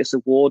not get this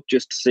award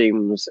just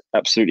seems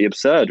absolutely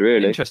absurd,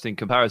 really. Interesting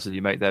comparison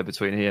you make there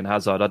between he and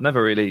Hazard. I'd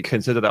never really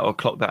considered that or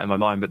clocked that in my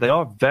mind, but they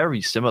are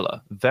very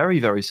similar, very,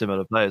 very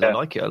similar players. Yeah. I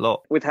like it a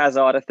lot. With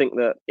Hazard, I think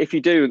that if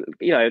you do,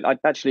 I'd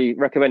actually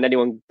recommend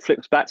anyone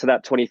flips back to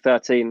that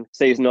 2013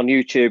 season on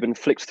YouTube and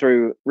flicks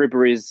through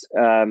Ribéry's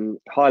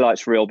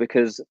highlights reel,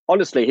 because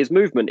honestly, his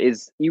movement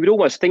is, you would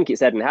almost think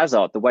it's Eden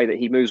Hazard, the way that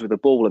he moves with the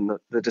ball and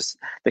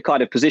the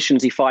kind of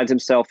positions he finds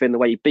himself in, the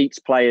way he beats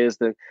players,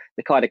 the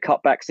kind of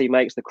cutbacks he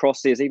makes, the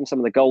crosses, even some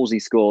of the goals he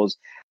scores.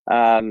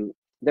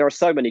 There are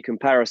so many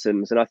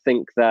comparisons, and I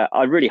think that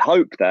I really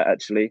hope that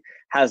actually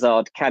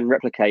Hazard can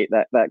replicate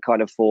that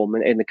kind of form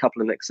in a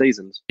couple of next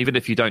seasons. Even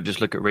if you don't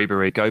just look at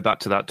Ribéry, go back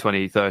to that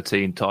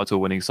 2013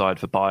 title-winning side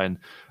for Bayern.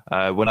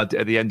 When at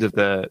the end of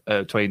the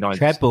 2019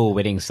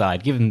 treble-winning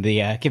side, give them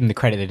the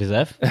credit they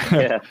deserve.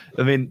 Yeah,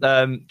 I mean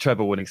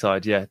treble-winning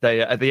side. Yeah,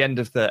 they at the end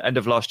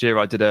of last year,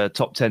 I did a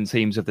top 10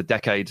 teams of the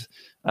decade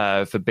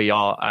for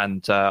BR,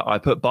 and I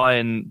put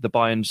the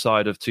Bayern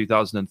side of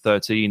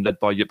 2013, led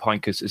by Jupp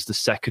Heynckes, is the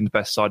second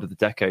best side of the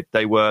decade.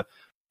 They were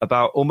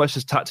about almost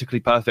as tactically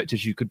perfect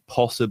as you could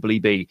possibly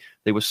be.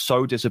 They were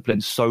so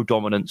disciplined, so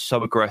dominant,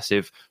 so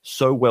aggressive,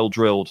 so well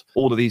drilled.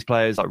 All of these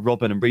players like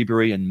Robben and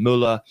Ribéry and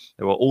Müller,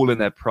 they were all in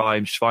their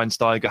prime.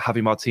 Schweinsteiger,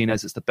 Javi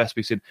Martinez, it's the best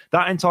we've seen.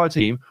 That entire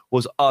team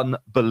was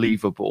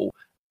unbelievable.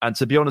 And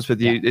to be honest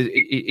with you,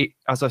 it,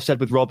 as I've said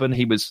with Robben,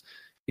 he was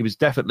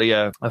definitely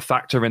a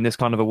factor in this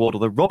kind of award.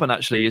 Although Robben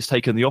actually has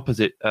taken the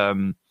opposite.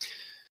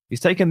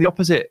 He's taken the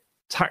opposite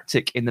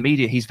tactic in the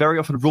media. He's very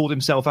often ruled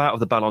himself out of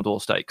the Ballon d'Or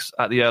stakes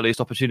at the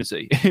earliest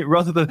opportunity.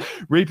 Rather than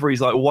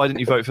Ribéry's like, well, why didn't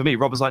you vote for me?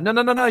 Robben's like,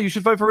 no, you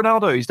should vote for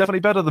Ronaldo. He's definitely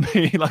better than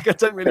me. Like, I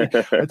don't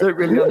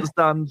really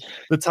understand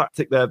the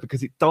tactic there,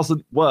 because it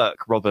doesn't work,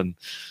 Robben.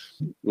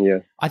 Yeah,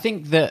 I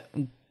think that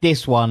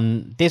this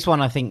one,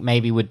 I think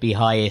maybe would be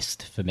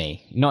highest for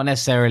me. Not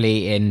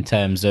necessarily in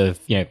terms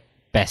of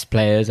best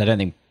players. I don't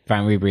think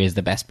Franck Ribéry is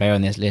the best player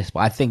on this list,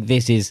 but I think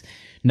this is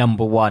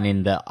number one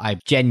in that I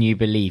genuinely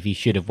believe he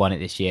should have won it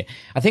this year.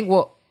 I think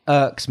what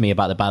irks me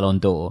about the Ballon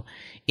d'Or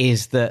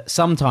is that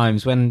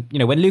sometimes when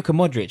Luka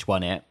Modric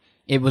won it,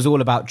 it was all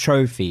about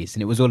trophies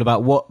and it was all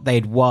about what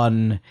they'd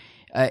won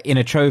in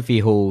a trophy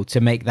hall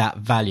to make that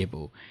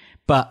valuable.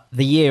 But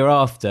the year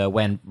after,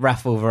 when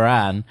Raphael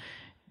Varane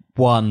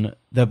won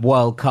the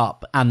World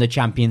Cup and the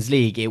Champions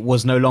League, it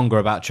was no longer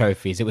about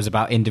trophies. It was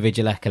about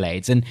individual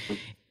accolades. And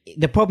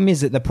the problem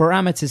is that the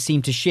parameters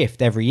seem to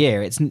shift every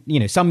year. It's,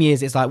 some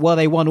years it's like, well,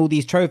 they won all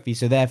these trophies,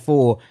 so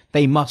therefore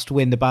they must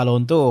win the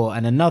Ballon d'Or.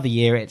 And another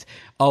year it's,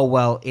 oh,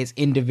 well, it's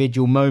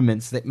individual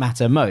moments that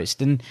matter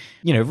most. And,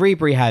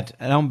 Ribéry had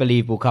an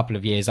unbelievable couple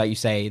of years, like you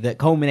say, that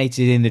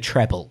culminated in the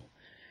treble.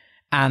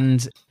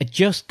 And I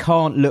just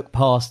can't look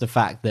past the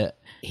fact that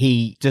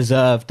he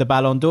deserved the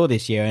Ballon d'Or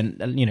this year. And,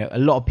 a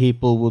lot of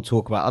people will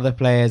talk about other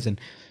players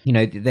and,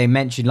 they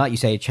mentioned, like you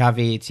say,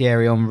 Xavi,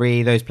 Thierry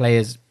Henry, those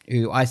players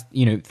who I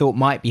thought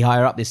might be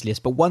higher up this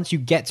list. But once you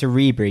get to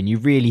Ribery and you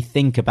really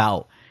think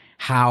about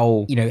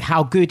how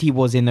good he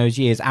was in those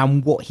years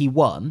and what he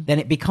won, then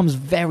it becomes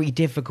very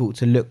difficult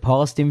to look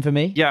past him for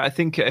me. Yeah, I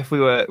think if we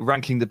were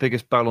ranking the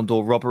biggest Ballon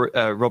d'Or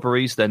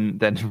robberies, then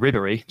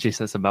Ribery, geez,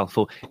 that's a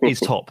mouthful, is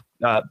top.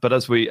 But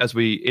as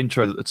we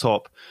intro at the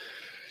top,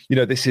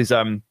 this is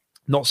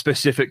not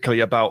specifically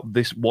about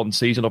this one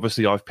season.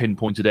 Obviously, I've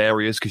pinpointed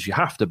areas because you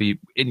have to be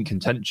in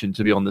contention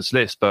to be on this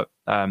list. But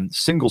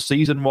single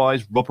season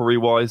wise, robbery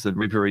wise, then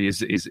Ribery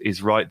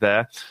is right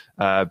there.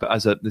 But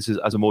as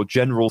a more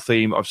general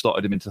theme, I've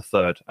slotted him into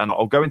third, and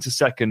I'll go into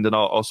second, and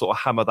I'll sort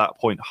of hammer that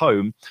point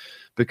home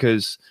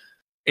because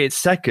its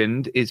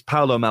second is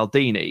Paolo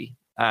Maldini,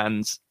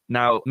 and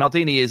now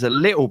Maldini is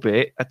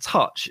a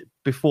touch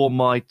before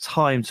my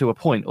time to a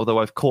point, although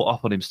I've caught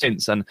up on him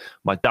since, and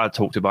my dad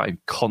talked about him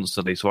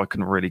constantly, so I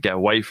couldn't really get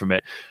away from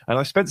it. And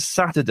I spent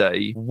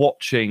Saturday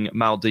watching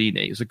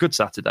Maldini. It was a good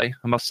Saturday,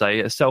 I must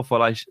say. As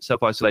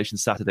self-isolation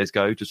Saturdays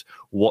go, just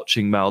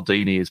watching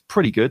Maldini is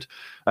pretty good.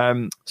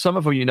 Some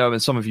of you know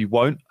and some of you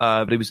won't,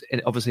 but he was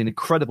obviously an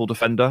incredible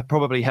defender,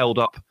 probably held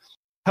up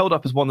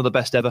as one of the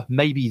best ever,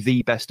 maybe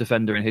the best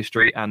defender in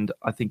history, and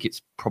I think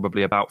it's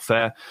probably about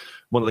fair.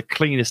 One of the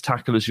cleanest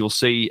tacklers you'll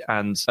see,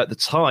 and at the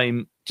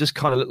time, just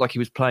kind of looked like he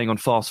was playing on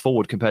fast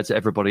forward compared to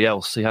everybody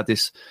else. He had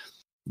this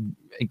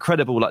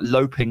incredible,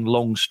 loping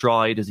long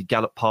stride as he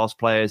galloped past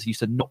players. He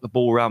used to knock the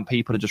ball around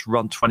people and just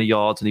run 20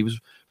 yards, and he was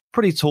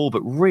pretty tall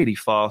but really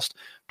fast.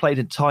 Played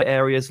in tight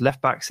areas,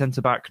 left back,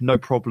 centre back, no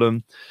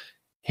problem.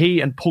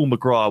 He and Paul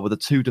McGrath were the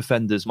two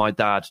defenders my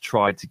dad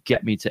tried to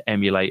get me to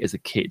emulate as a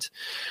kid.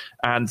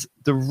 And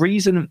the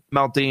reason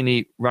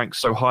Maldini ranks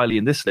so highly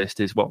in this list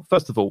is, well,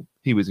 first of all,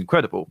 he was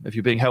incredible. If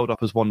you're being held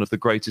up as one of the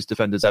greatest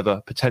defenders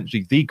ever,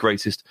 potentially the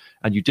greatest,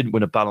 and you didn't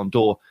win a Ballon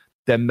d'Or,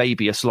 there may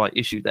be a slight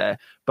issue there.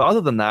 But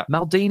other than that,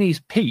 Maldini's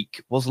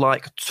peak was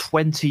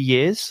 20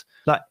 years.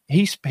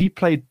 He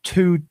played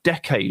 2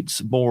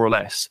 decades, more or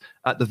less,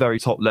 at the very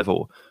top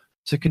level.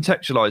 To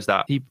contextualise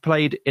that, he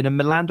played in a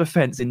Milan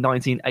defence in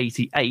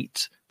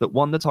 1988 that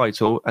won the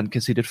title and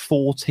conceded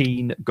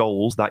 14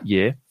 goals that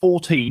year.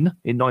 14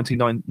 in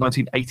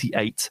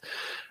 1988.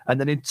 And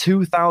then in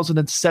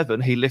 2007,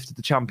 he lifted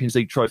the Champions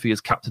League trophy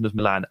as captain of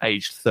Milan,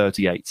 aged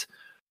 38.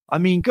 I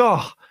mean,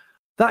 God,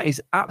 that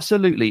is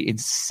absolutely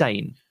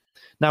insane.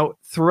 Now,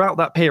 throughout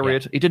that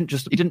period, he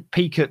didn't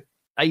peak at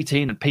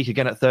 18 and peak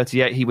again at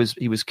 38. He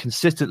was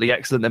consistently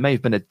excellent. There may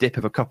have been a dip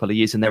of a couple of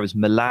years in there as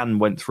Milan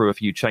went through a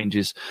few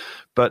changes.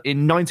 But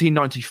in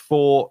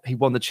 1994, he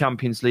won the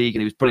Champions League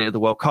and he was brilliant at the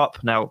World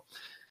Cup. Now,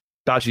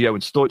 Baggio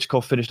and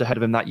Stoichkov finished ahead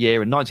of him that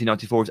year. And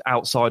 1994 is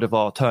outside of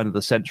our turn of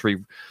the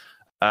century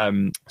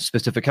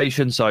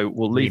specification, so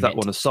we'll leave that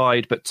one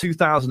aside. But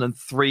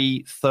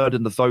 2003, third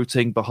in the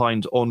voting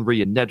behind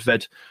Henry and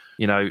Nedved.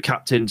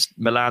 Captained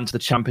Milan to the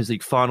Champions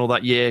League final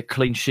that year,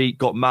 clean sheet,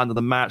 got man of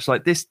the match.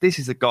 This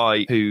is a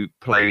guy who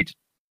played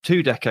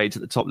 2 decades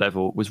at the top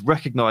level, was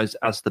recognised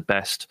as the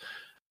best,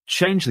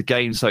 changed the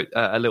game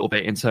a little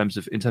bit in terms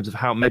of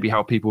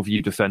how people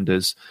view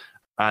defenders,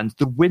 and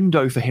the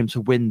window for him to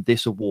win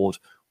this award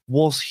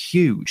was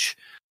huge.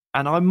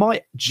 And I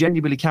might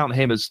genuinely count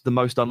him as the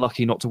most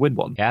unlucky not to win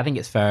one. Yeah, I think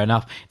it's fair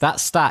enough. That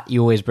stat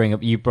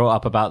you brought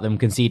up about them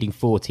conceding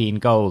 14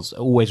 goals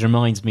always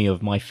reminds me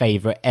of my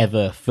favourite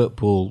ever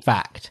football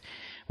fact,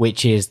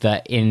 which is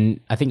that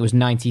I think it was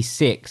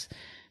 96,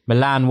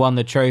 Milan won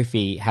the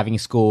trophy having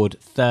scored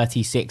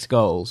 36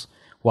 goals,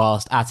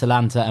 whilst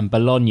Atalanta and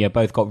Bologna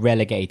both got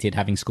relegated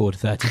having scored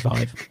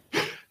 35.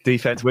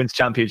 Defense wins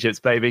championships,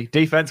 baby.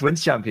 Defense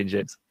wins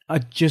championships. I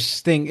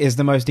just think is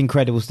the most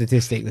incredible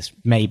statistic that's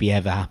maybe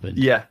ever happened.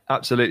 Yeah,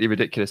 absolutely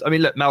ridiculous. I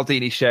mean, look,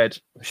 Maldini shared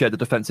the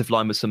defensive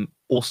line with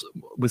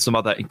some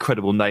other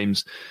incredible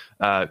names,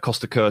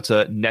 Costa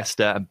Curta,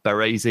 Nesta, and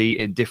Baresi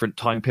in different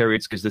time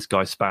periods, because this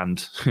guy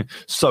spanned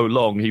so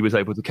long. He was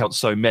able to count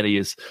so many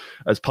as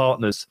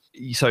partners.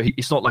 So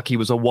it's not like he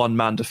was a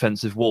one-man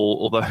defensive wall,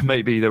 although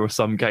maybe there were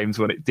some games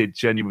when it did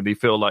genuinely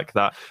feel like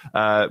that.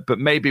 But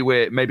maybe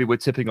we're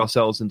tipping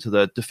ourselves into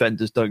the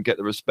defenders don't get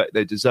the respect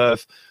they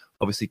deserve.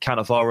 Obviously,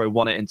 Cannavaro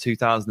won it in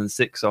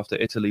 2006 after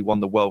Italy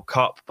won the World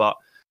Cup. But,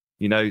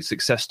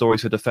 success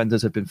stories for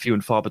defenders have been few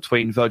and far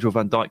between. Virgil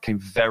van Dijk came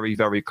very,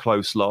 very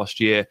close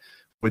last year,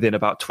 within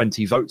about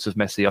 20 votes of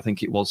Messi, I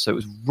think it was. So it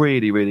was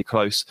really, really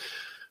close.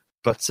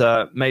 But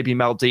maybe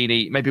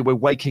Maldini, maybe we're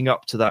waking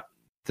up to that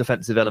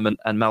defensive element,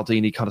 and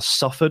Maldini kind of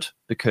suffered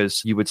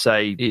because you would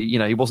say,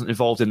 he wasn't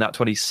involved in that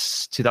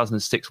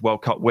 2006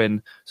 World Cup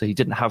win, so he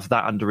didn't have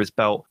that under his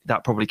belt.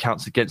 That probably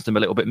counts against him a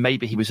little bit.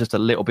 Maybe he was just a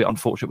little bit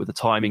unfortunate with the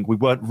timing. We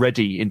weren't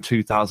ready in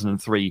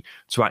 2003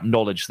 to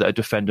acknowledge that a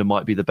defender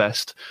might be the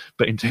best,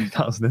 but in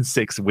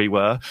 2006 we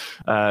were.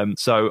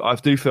 So I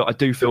do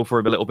feel for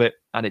him a little bit,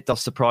 and it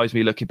does surprise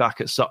me looking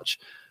back at such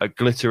a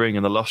glittering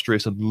and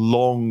illustrious and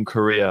long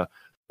career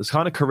the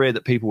kind of career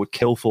that people would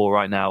kill for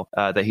right now,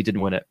 that he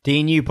didn't win it.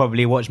 Dean, you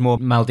probably watch more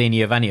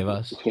Maldini of any of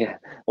us. Yeah.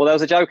 Well, there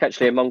was a joke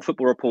actually among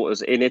football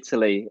reporters in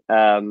Italy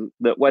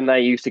that when they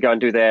used to go and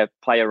do their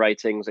player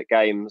ratings at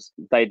games,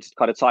 they'd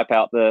kind of type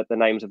out the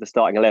names of the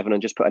starting 11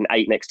 and just put an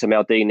 8 next to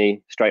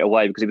Maldini straight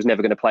away, because he was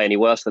never going to play any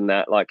worse than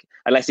that. Like,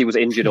 unless he was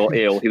injured or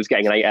ill, he was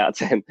getting an 8 out of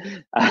 10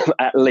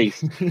 at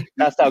least.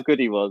 That's how good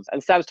he was.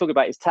 And Sam's talking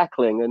about his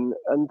tackling.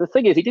 And the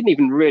thing is, he didn't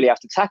even really have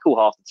to tackle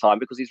half the time,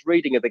 because his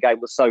reading of the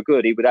game was so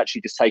good, he would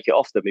actually just take it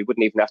off them. He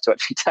wouldn't even have to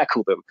actually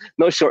tackle them.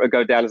 Not sure it would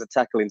go down as a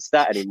tackling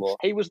stat anymore.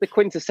 He was the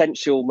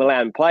quintessential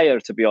Milan player,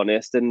 to be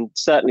honest, and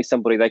certainly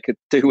somebody they could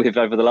do with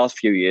over the last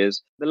few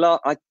years.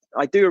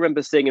 I do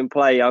remember seeing him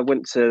play. I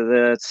went to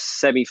the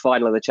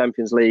semi-final of the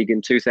Champions League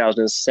in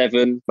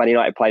 2007. Man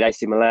United played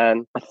AC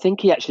Milan. I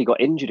think he actually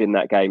got injured in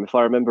that game, if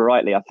I remember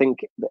rightly. I think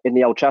in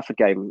the Old Trafford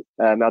game,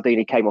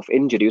 Maldini came off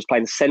injured. He was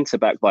playing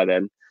centre-back by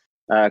then,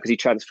 because he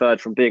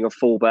transferred from being a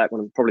fullback,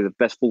 probably the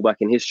best fullback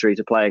in history,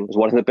 to playing as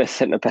one of the best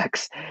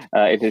centre-backs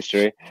in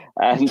history.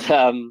 And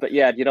but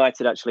yeah,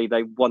 United actually,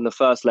 they won the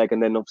first leg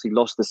and then obviously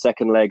lost the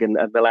second leg, and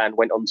Milan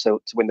went on to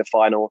win the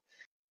final,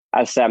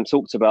 as Sam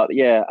talked about.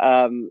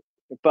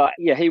 But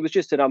yeah, he was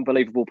just an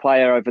unbelievable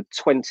player over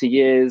 20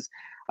 years.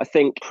 I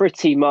think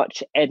pretty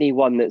much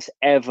anyone that's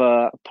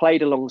ever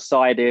played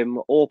alongside him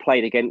or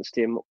played against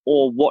him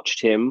or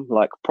watched him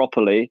like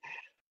properly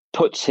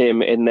puts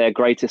him in their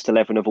greatest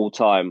 11 of all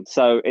time.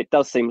 So it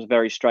does seem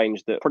very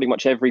strange that pretty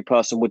much every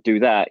person would do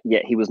that,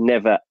 yet he was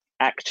never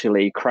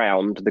actually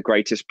crowned the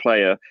greatest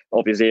player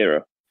of his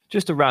era.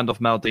 Just to round off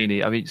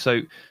Maldini, I mean,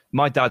 so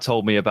my dad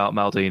told me about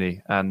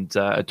Maldini and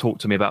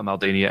talked to me about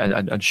Maldini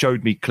and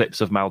showed me clips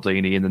of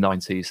Maldini in the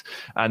 90s.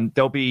 And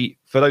there'll be,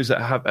 for those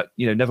that have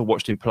never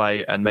watched him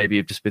play and maybe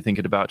have just been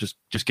thinking about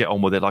just get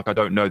on with it, like, I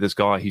don't know this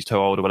guy, he's too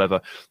old or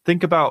whatever.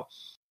 Think about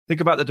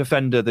the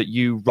defender that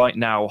you right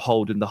now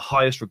hold in the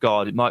highest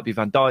regard. It might be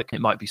Van Dijk,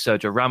 it might be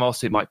Sergio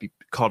Ramos, it might be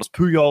Carlos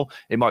Puyol,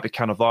 it might be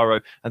Cannavaro.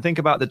 And think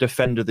about the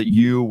defender that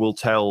you will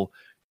tell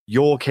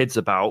your kids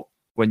about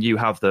when you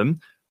have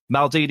them.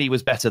 Maldini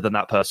was better than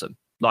that person,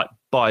 like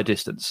by a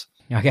distance.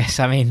 I guess,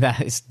 I mean, that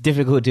it's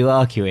difficult to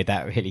argue with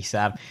that, really,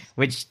 Sam,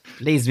 which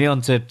leads me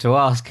on to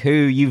ask who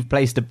you've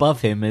placed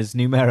above him as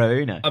numero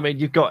uno. I mean,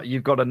 you've got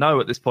to know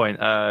at this point.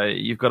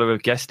 You've got to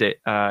have guessed it.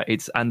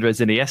 It's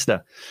Andres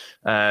Iniesta,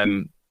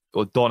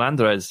 or Don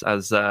Andres,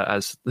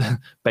 as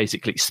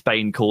basically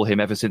Spain call him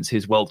ever since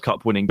his World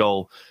Cup winning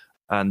goal.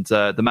 And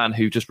the man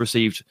who just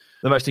received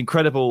the most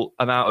incredible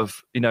amount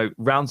of,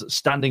 rounds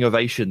standing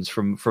ovations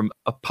from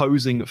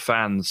opposing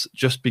fans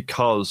just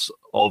because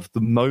of the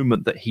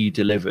moment that he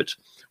delivered,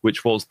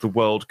 which was the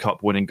World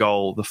Cup winning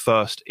goal, the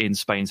first in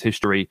Spain's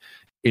history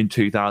in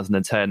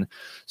 2010.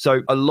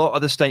 So a lot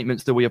of the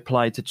statements that we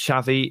applied to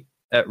Xavi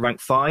at rank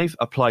 5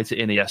 apply to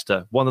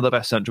Iniesta, one of the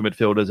best central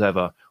midfielders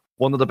ever,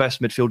 one of the best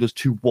midfielders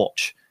to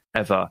watch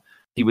ever.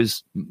 He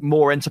was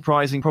more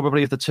enterprising,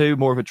 probably, of the two,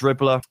 more of a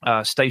dribbler,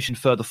 stationed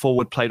further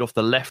forward, played off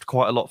the left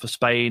quite a lot for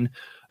Spain,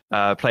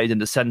 played in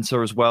the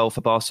centre as well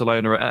for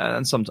Barcelona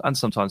and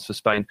sometimes for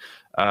Spain.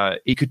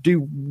 He could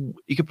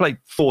play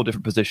 4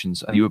 different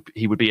positions and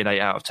he would be an 8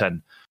 out of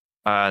 10.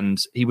 And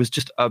he was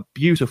just a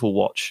beautiful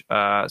watch,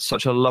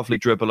 such a lovely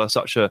dribbler,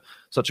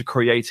 such a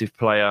creative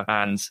player.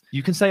 And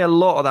you can say a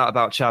lot of that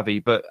about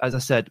Xavi, but as I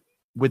said,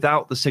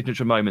 without the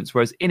signature moments,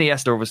 whereas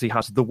Iniesta obviously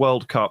has the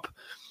World Cup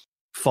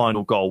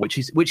final goal, which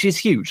is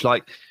huge.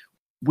 Like,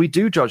 we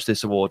do judge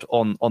this award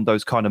on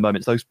those kind of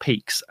moments, those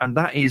peaks, and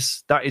that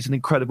is an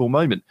incredible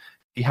moment.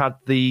 He had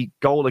the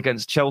goal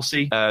against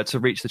Chelsea to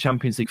reach the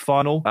Champions League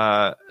final.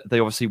 They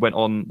obviously went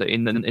on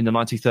in the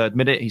 93rd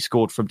minute. He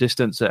scored from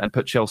distance and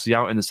put Chelsea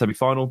out in the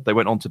semi-final. They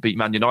went on to beat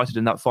Man United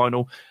in that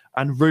final,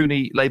 and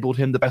Rooney labelled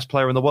him the best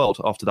player in the world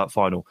after that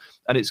final.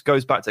 And it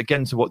goes back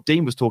again to what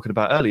Dean was talking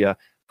about earlier,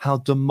 how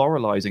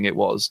demoralising it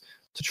was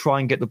to try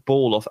and get the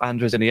ball off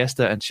Andres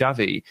Iniesta and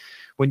Xavi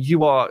when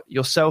you are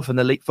yourself an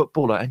elite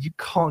footballer and you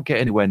can't get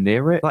anywhere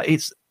near it. Like,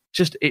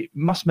 it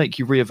must make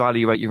you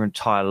reevaluate your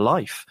entire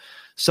life.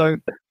 So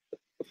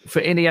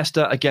for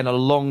Iniesta, again, a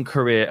long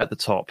career at the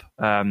top.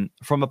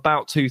 From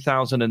about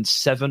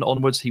 2007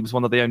 onwards, he was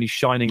one of the only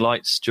shining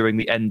lights during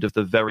the end of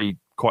the very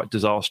quite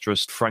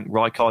disastrous Frank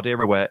Rijkaard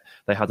era, where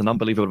they had an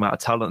unbelievable amount of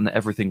talent and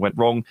everything went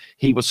wrong.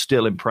 He was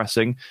still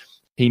impressing.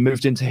 He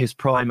moved into his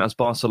prime as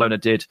Barcelona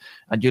did,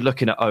 and you're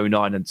looking at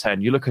 09 and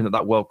 10. You're looking at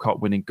that World Cup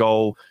winning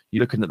goal.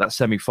 You're looking at that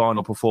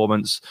semi-final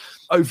performance.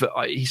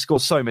 He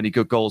scored so many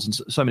good goals and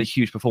so many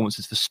huge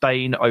performances for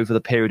Spain over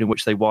the period in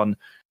which they won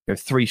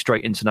 3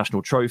 straight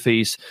international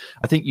trophies.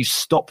 I think you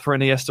stop for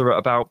Iniesta at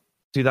about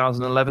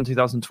 2011,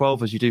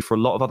 2012, as you do for a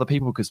lot of other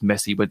people, because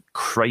Messi went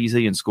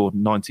crazy and scored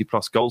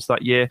 90-plus goals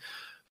that year.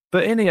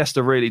 But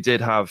Iniesta really did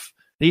have...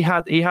 He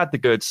had the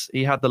goods,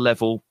 he had the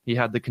level, he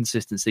had the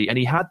consistency, and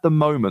he had the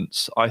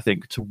moments, I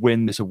think, to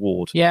win this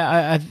award.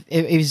 Yeah,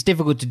 it was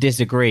difficult to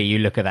disagree. You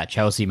look at that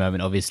Chelsea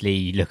moment, obviously,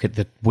 you look at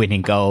the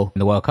winning goal in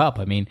the World Cup.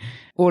 I mean,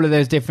 all of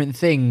those different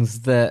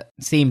things that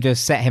seem to have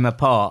set him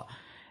apart.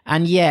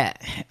 And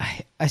yet,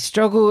 I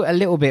struggle a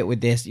little bit with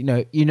this.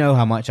 You know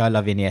how much I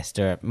love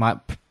Iniesta,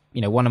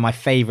 one of my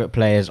favourite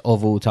players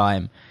of all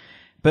time.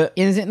 But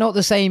is it not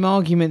the same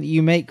argument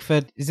you make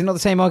for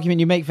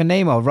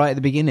Neymar right at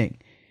the beginning?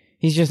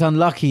 He's just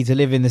unlucky to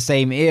live in the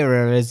same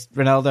era as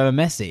Ronaldo and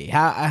Messi.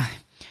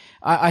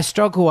 I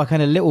struggle a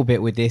kind of little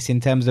bit with this in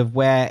terms of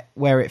where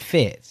it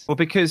fits. Well,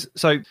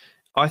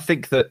 I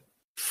think that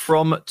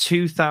from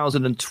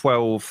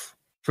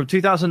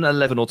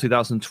 2011 or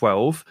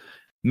 2012,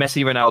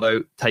 Messi,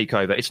 Ronaldo take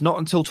over. It's not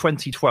until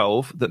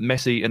 2012 that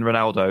Messi and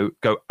Ronaldo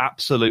go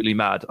absolutely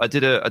mad. I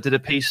did a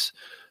piece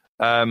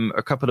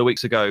a couple of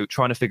weeks ago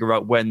trying to figure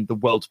out when the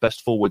world's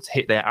best forwards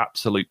hit their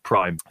absolute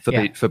prime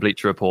for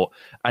Bleacher Report,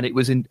 and it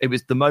was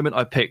the moment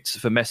I picked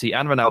for Messi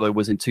and Ronaldo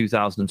was in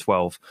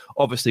 2012.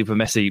 Obviously, for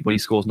Messi, when he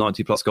scores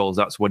 90 plus goals,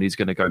 that's when he's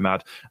going to go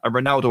mad. And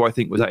Ronaldo, I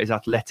think, was at his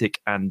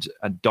athletic and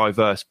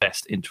diverse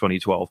best in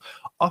 2012.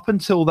 Up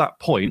until that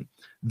point,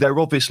 they're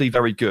obviously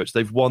very good.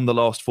 They've won the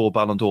last 4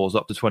 Ballon d'Ors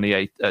up to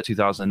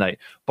 2008.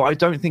 But I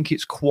don't think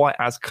it's quite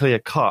as clear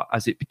cut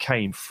as it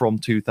became from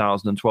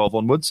 2012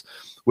 onwards,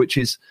 which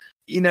is,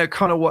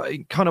 kind of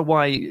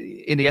why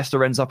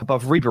Iniesta ends up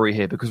above Ribery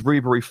here, because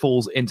Ribery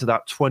falls into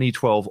that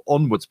 2012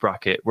 onwards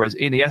bracket, whereas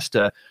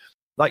Iniesta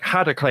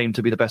had a claim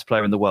to be the best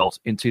player in the world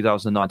in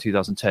 2009,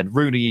 2010.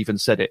 Rooney even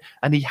said it.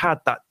 And he had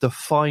that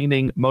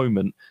defining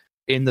moment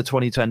in the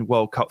 2010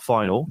 World Cup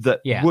final that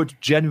would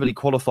generally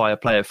qualify a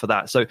player for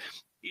that. So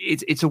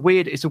it's a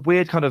weird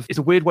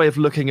way of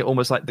looking at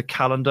almost like the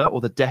calendar or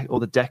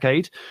the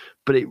decade,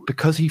 but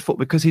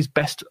because his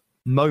best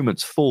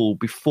moments fall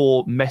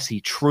before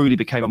Messi truly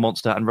became a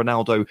monster and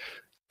Ronaldo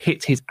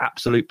hit his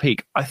absolute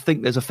peak. I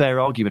think there's a fair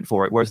argument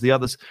for it, whereas the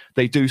others,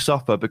 they do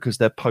suffer because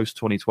they're post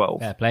 2012.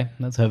 Fair play.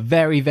 That's a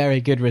very,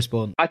 very good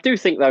response. I do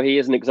think, though, he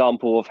is an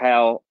example of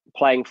how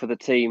playing for the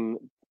team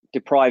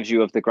deprives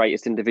you of the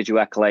greatest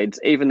individual accolades,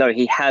 even though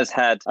he has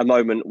had a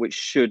moment which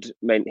should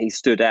mean he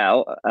stood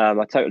out. I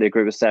totally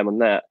agree with Sam on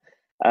that.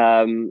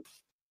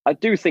 I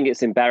do think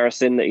it's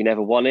embarrassing that he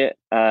never won it.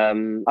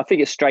 I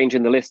think it's strange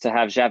in the list to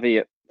have Xavi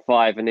at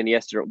 5 and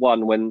Iniesta at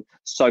 1 when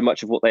so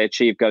much of what they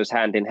achieve goes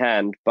hand in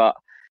hand. But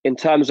in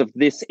terms of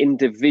this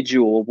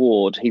individual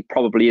award, he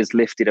probably is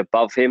lifted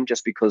above him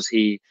just because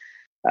he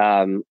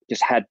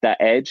just had that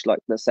edge like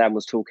that Sam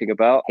was talking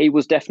about. He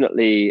was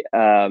definitely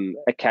a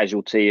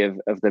casualty of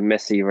the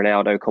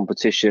Messi-Ronaldo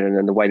competition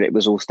and the way that it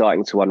was all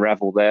starting to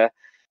unravel there.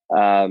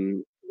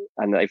 And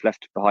they've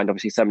left behind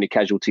obviously so many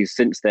casualties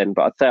since then.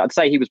 But I'd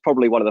say he was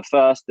probably one of the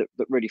first that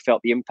really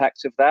felt the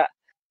impact of that.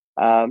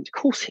 Of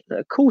course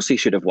he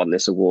should have won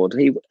this award.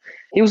 He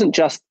wasn't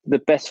just the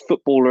best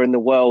footballer in the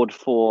world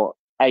for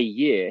a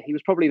year. He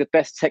was probably the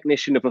best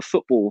technician of a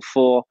football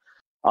for,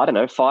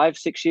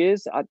 5-6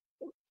 years.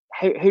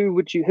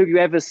 Who have you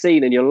ever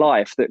seen in your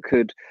life that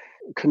could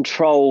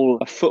control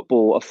a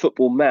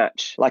football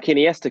match like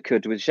Iniesta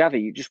could with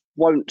Xavi? You just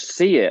won't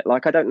see it.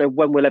 I don't know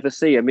when we'll ever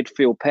see a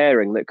midfield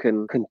pairing that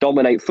can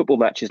dominate football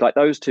matches like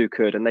those two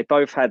could. And they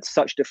both had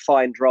such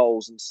defined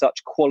roles and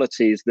such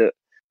qualities that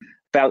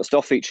bounced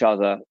off each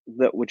other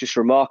that were just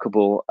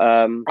remarkable.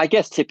 I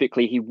guess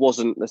typically he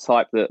wasn't the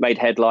type that made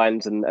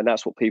headlines, and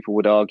that's what people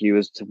would argue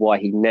as to why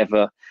he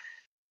never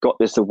got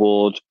this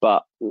award.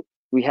 But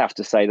we have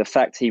to say the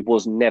fact he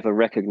was never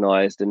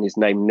recognised and his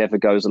name never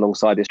goes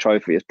alongside this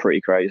trophy is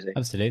pretty crazy.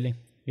 Absolutely.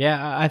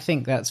 Yeah, I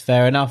think that's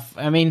fair enough.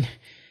 I mean,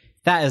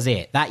 that is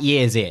it. That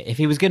year's it. If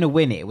he was going to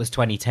win it, it was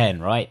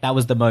 2010, right? That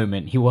was the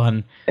moment. He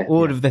won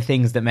all of the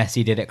things that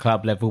Messi did at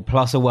club level,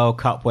 plus a World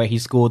Cup where he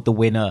scored the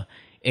winner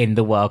in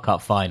the World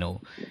Cup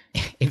final.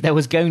 If there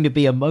was going to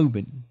be a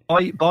moment.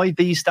 By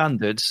these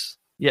standards,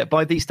 by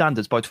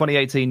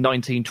 2018,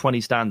 19,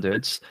 20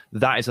 standards,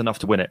 that is enough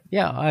to win it.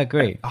 Yeah, I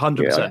agree.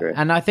 100%. Yeah, I agree.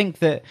 And I think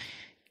that,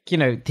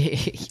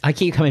 I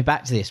keep coming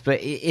back to this, but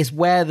it's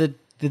where the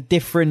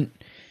different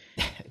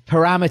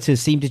parameters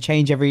seem to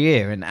change every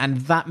year. And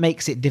that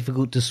makes it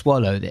difficult to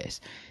swallow this.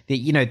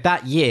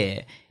 That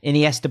year,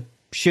 Iniesta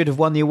should have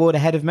won the award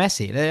ahead of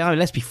Messi.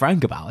 Let's be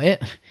frank about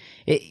it.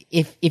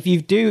 If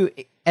you do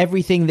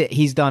everything that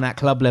he's done at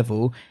club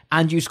level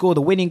and you score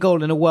the winning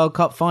goal in a World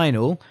Cup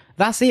final,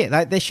 that's it.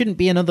 There shouldn't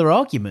be another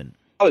argument.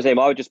 I was him.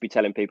 I would just be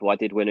telling people I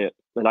did win it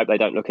and hope they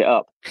don't look it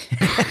up.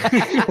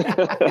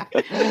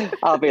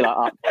 I'll be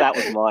like, that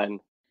was mine.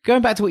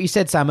 Going back to what you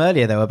said, Sam,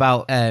 earlier, though,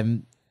 about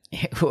Robben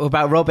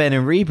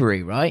and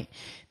Ribery, right?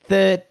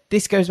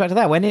 This goes back to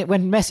that. When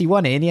Messi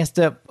won it,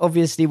 Iniesta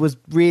obviously was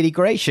really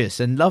gracious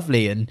and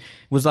lovely and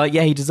was like,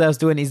 yeah, he deserves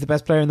to win. He's the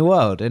best player in the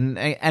world. And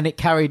it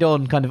carried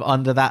on kind of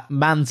under that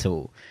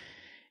mantle.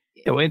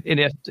 Yeah, well,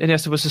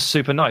 Iniesta was just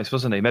super nice,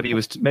 wasn't he? Maybe he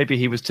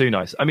was too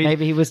nice. I mean,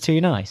 maybe he was too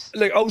nice.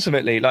 Look,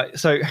 ultimately,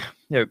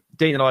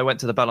 Dean and I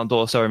went to the Ballon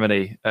d'Or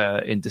ceremony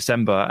in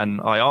December,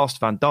 and I asked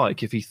Van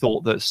Dijk if he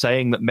thought that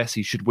saying that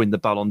Messi should win the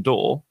Ballon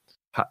d'Or,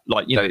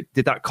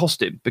 did that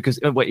cost him? Because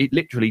it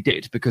literally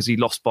did, because he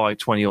lost by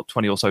 20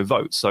 or so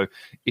votes. So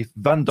if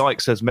Van Dijk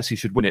says Messi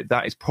should win it,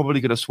 that is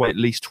probably going to sway at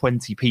least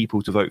 20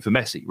 people to vote for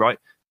Messi, right?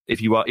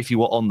 if you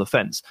were on the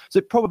fence. So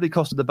it probably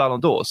costed the Ballon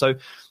d'Or. So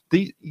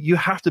you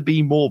have to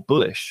be more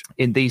bullish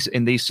in these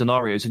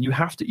scenarios, and you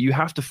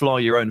have to fly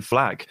your own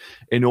flag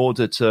in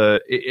order to,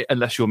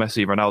 unless you're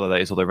Messi, Ronaldo,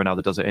 that is, although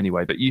Ronaldo does it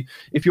anyway. But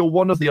if you're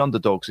one of the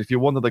underdogs, if you're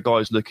one of the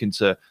guys looking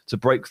to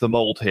break the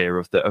mold here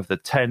of the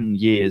 10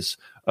 years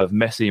of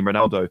Messi and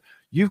Ronaldo,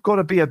 you've got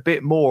to be a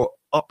bit more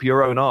up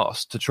your own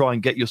arse to try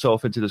and get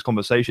yourself into this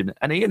conversation.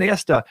 And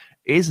Iniesta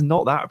is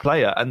not that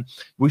player, and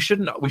we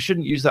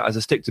shouldn't use that as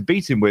a stick to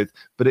beat him with,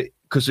 but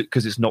because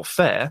it's not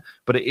fair,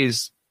 but it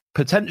is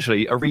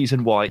potentially a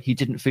reason why he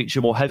didn't feature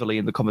more heavily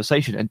in the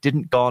conversation and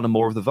didn't garner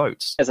more of the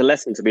votes. There's a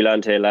lesson to be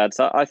learned here, lads.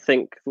 I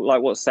think,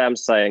 like what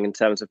Sam's saying in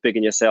terms of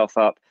bigging yourself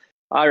up,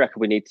 I reckon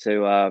we need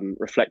to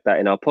reflect that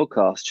in our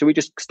podcast. Should we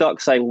just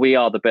start saying we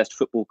are the best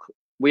football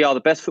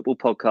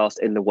podcast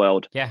in the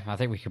world? Yeah, I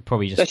think we could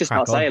probably just let's just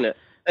start saying it.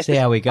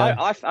 How we go.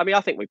 I mean, I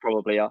think we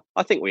probably are.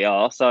 I think we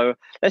are. So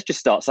let's just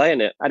start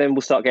saying it, and then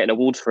we'll start getting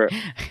awards for it.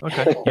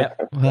 Okay. Yeah.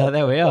 Well,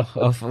 there we are.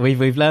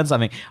 We've learned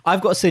something. I've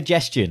got a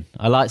suggestion.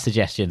 I like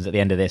suggestions at the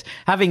end of this.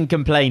 Having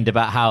complained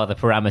about how the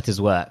parameters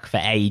work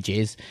for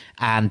ages,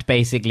 and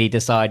basically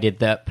decided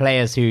that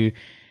players who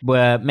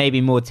were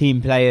maybe more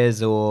team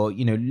players or,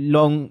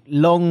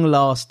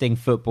 long-lasting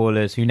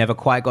footballers who never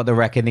quite got the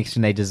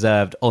recognition they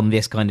deserved on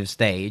this kind of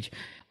stage,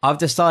 I've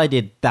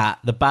decided that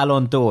the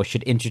Ballon d'Or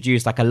should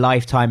introduce like a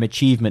lifetime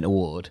achievement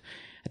award.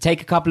 I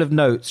take a couple of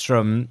notes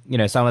from,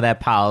 some of their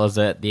pals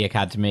at the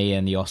Academy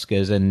and the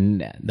Oscars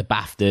and the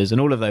BAFTAs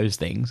and all of those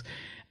things.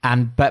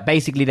 But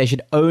basically they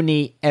should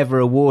only ever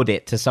award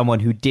it to someone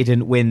who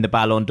didn't win the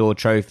Ballon d'Or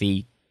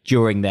trophy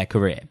during their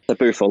career. So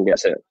Buffon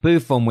gets it.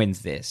 Buffon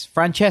wins this.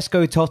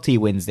 Francesco Totti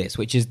wins this,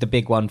 which is the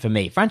big one for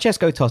me.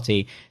 Francesco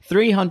Totti,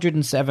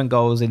 307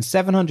 goals in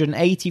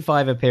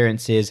 785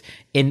 appearances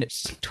in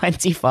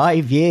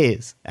 25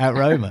 years at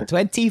Roma.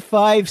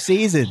 25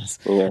 seasons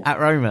at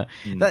Roma.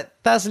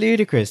 That's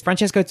ludicrous.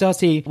 Francesco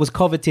Totti was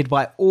coveted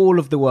by all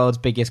of the world's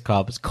biggest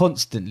clubs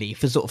constantly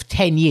for sort of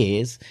 10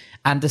 years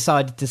and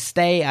decided to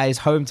stay at his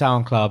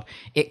hometown club.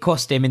 It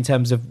cost him in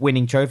terms of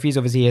winning trophies.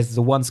 Obviously, he has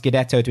the one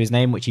Scudetto to his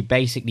name, which he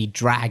basically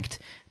dragged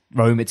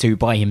Roma to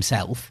by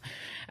himself.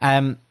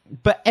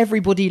 But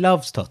everybody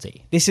loves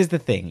Totti. This is the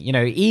thing.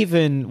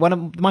 Even one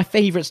of my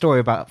favourite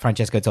story about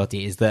Francesco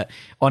Totti is that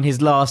on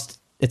his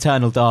last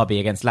eternal derby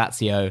against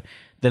Lazio,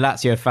 the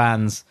Lazio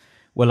fans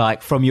were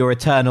like, "From your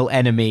eternal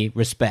enemy,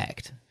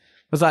 respect." I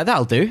was like,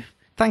 that'll do.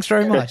 Thanks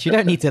very much. You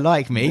don't need to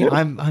like me.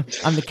 I'm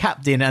the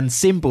captain and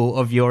symbol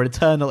of your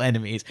eternal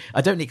enemies.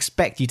 I don't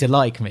expect you to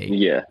like me.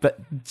 Yeah. But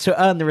to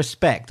earn the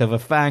respect of a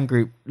fan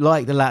group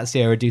like the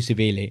Lazio or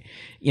Dusubili,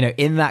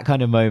 in that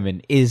kind of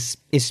moment is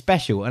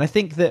special. And I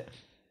think that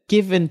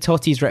given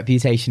Totti's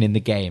reputation in the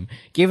game,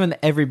 given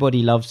that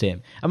everybody loves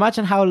him,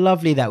 imagine how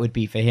lovely that would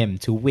be for him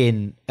to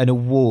win an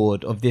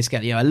award of this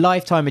kind, a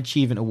lifetime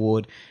achievement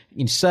award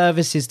in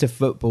services to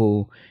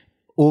football,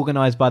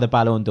 organised by the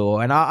Ballon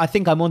d'Or. And I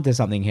think I'm onto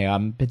something here.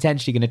 I'm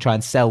potentially going to try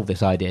and sell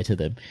this idea to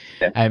them.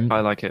 Yeah,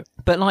 I like it.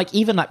 But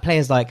even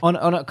players on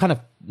a kind of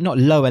not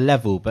lower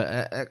level, but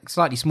a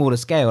slightly smaller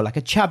scale, like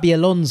a Xabi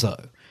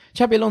Alonso.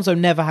 Xabi Alonso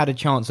never had a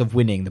chance of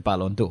winning the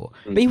Ballon d'Or,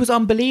 but he was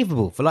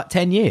unbelievable for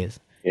 10 years.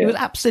 Yeah. He was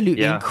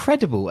absolutely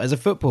incredible as a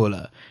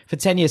footballer for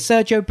 10 years.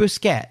 Sergio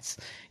Busquets,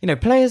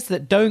 players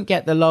that don't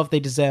get the love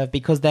they deserve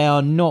because they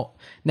are not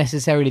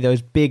necessarily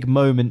those big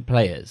moment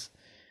players.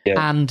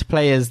 Yeah. And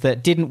players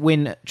that didn't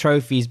win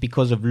trophies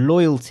because of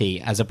loyalty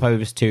as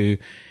opposed to,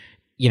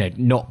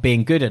 not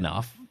being good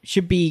enough,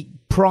 should be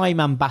prime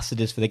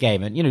ambassadors for the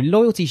game. And,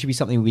 loyalty should be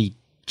something we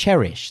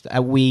cherish,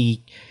 that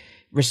we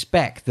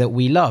respect, that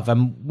we love.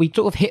 And we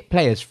sort of hit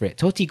players for it.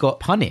 Totti got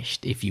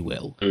punished, if you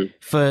will,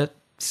 for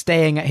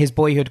staying at his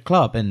boyhood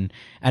club and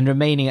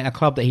remaining at a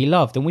club that he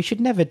loved. And we should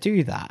never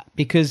do that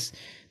because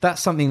that's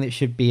something that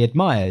should be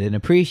admired and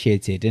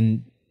appreciated.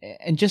 And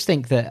just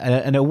think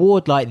that an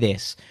award like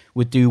this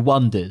would do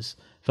wonders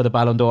for the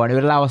Ballon d'Or, and it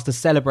would allow us to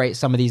celebrate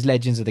some of these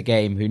legends of the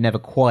game who never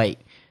quite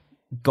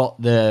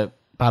got the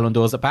Ballon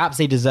d'Ors that perhaps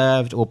they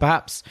deserved, or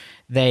perhaps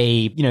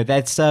they,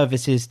 their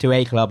services to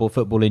a club or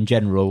football in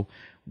general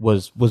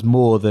was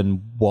more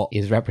than what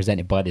is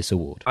represented by this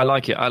award. I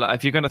like it.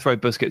 If you're going to throw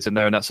Busquets in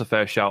there, and that's a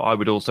fair shout, I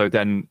would also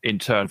then in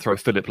turn throw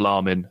Philipp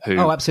Lahm in, who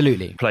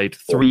absolutely played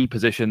 3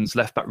 positions,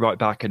 left back, right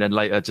back, and then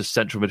later just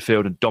central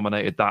midfield and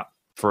dominated that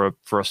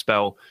for a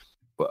spell.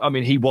 I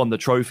mean, he won the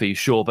trophy,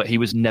 sure, but he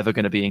was never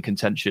going to be in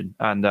contention.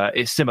 And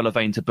it's similar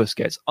vein to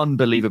Busquets,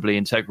 unbelievably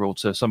integral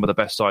to some of the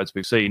best sides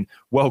we've seen.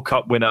 World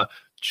Cup winner,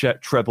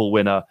 treble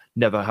winner,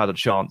 never had a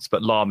chance.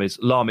 But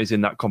Lahm is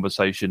in that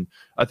conversation.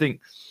 I think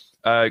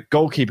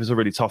goalkeepers are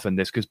really tough in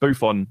this because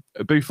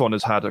Buffon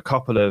has had a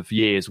couple of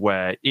years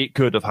where it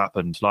could have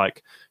happened.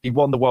 Like, he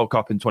won the World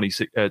Cup in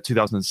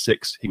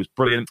 2006. He was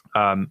brilliant.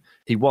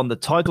 He won the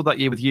title that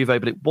year with Juve,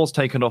 but it was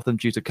taken off them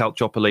due to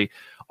Calciopoli.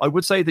 I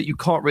would say that you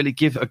can't really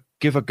give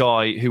a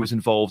guy who was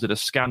involved in a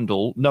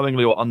scandal,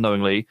 knowingly or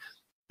unknowingly,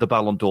 the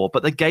Ballon d'Or,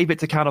 but they gave it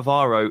to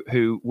Cannavaro,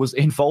 who was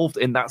involved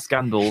in that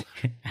scandal.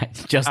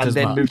 Just and as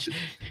then much.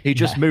 He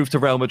just moved to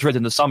Real Madrid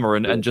in the summer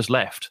and just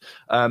left.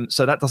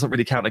 So that doesn't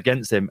really count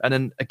against him. And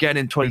then again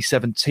in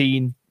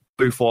 2017,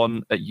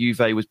 Buffon at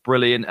Juve was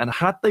brilliant. And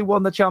had they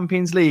won the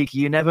Champions League,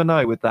 you never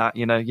know with that.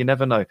 You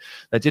never know.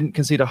 They didn't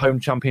concede a home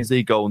Champions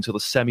League goal until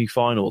the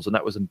semi-finals, and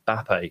that was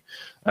Mbappe.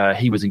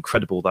 He was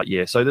incredible that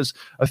year. So there's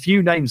a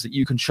few names that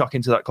you can chuck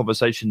into that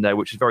conversation there,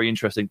 which is very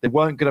interesting. They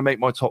weren't going to make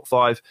my top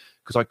 5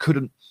 because I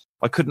couldn't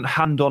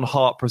hand on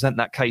heart present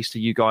that case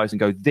to you guys and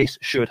go, this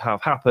should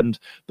have happened.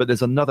 But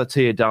there's another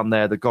tier down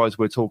there, the guys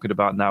we're talking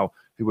about now,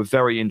 who were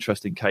very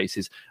interesting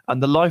cases.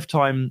 And the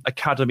Lifetime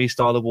Academy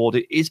Style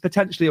Award is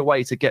potentially a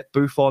way to get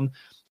Buffon,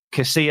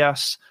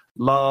 Casillas,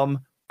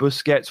 Lahm,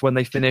 Busquets, when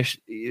they finish,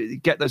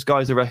 get those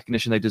guys the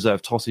recognition they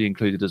deserve, Totti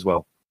included as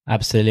well.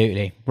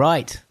 Absolutely.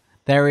 Right.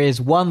 There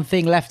is one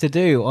thing left to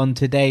do on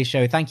today's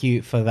show. Thank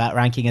you for that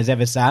ranking as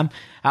ever, Sam.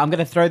 I'm going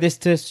to throw this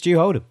to Stu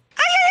Holdham.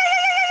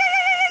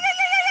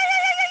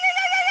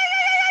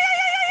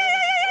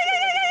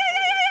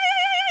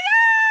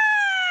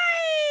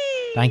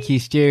 Thank you,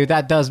 Stu.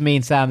 That does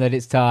mean, Sam, that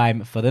it's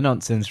time for the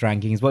nonsense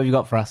rankings. What have you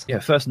got for us? Yeah,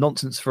 first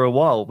nonsense for a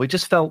while. We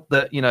just felt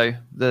that,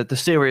 the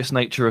serious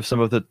nature of some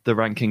of the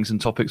rankings and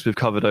topics we've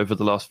covered over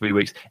the last 3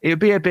 weeks, it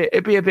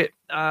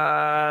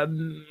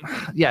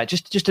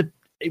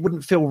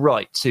wouldn't feel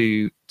right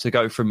to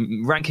go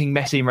from ranking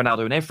Messi and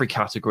Ronaldo in every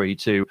category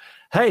to,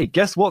 hey,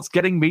 guess what's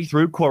getting me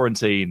through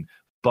quarantine?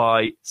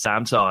 By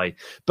Sam Tighe.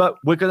 But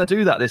we're going to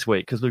do that this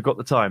week because we've got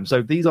the time.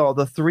 So these are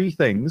the 3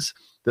 things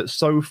that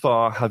so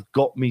far have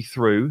got me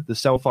through the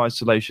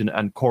self-isolation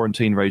and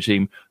quarantine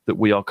regime that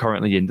we are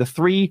currently in. The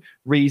 3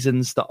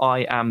 reasons that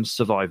I am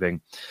surviving.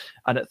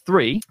 And at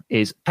 3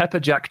 is pepper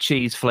jack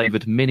cheese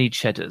flavoured mini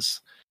cheddars.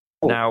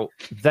 Now,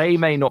 they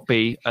may not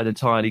be an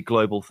entirely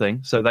global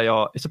thing. So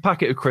it's a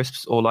packet of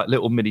crisps or like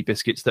little mini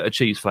biscuits that are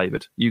cheese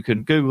flavoured. You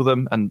can Google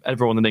them and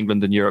everyone in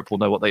England and Europe will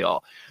know what they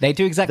are. They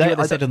do exactly what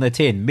they said on the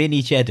tin.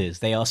 Mini cheddars.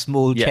 They are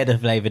small cheddar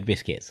flavoured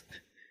biscuits.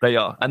 They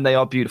are, and they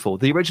are beautiful.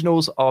 The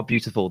originals are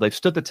beautiful. They've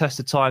stood the test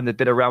of time. They've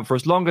been around for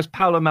as long as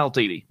Paolo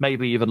Maldini,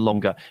 maybe even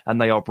longer,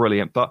 and they are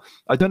brilliant. But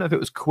I don't know if it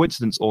was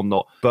coincidence or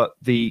not, but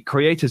the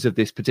creators of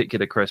this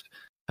particular crisp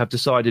have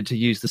decided to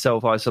use the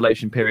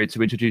self-isolation period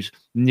to introduce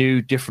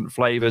new, different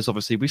flavors.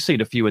 Obviously, we've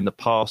seen a few in the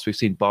past. We've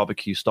seen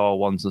barbecue-style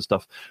ones and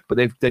stuff, but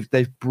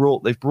they've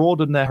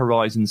broadened their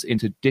horizons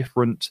into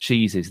different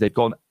cheeses. They've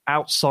gone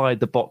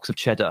outside the box of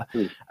cheddar,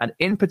 and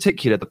in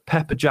particular, the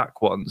pepper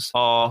jack ones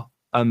are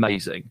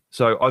amazing.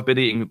 So I've been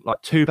eating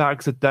like 2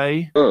 bags a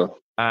day.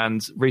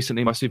 And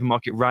recently my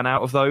supermarket ran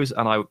out of those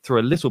and I threw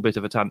a little bit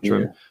of a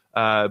tantrum.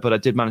 But I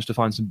did manage to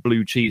find some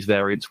blue cheese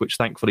variants, which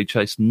thankfully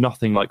taste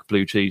nothing like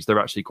blue cheese. They're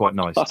actually quite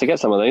nice. I'll have to get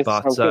some of these.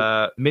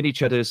 But mini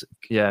cheddars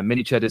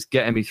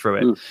getting me through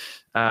it.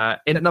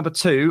 In at number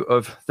 2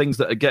 of things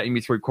that are getting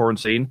me through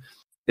quarantine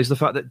is the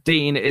fact that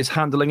Dean is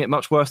handling it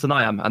much worse than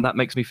I am, and that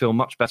makes me feel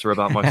much better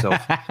about myself.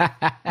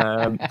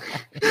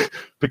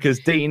 Because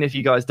Dean, if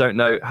you guys don't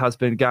know, has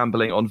been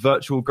gambling on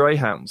virtual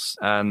greyhounds,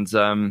 and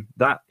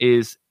that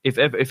is, if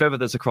ever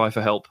there's a cry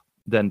for help,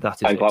 then that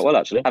is Going quite well,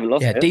 actually. I haven't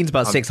lost it. Dean's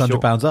about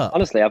 £600 up.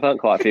 Honestly, I've earned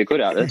quite a few quid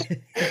out of this.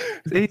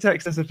 He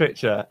texted us a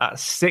picture at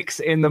 6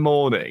 a.m.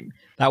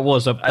 That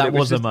was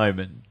a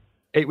moment.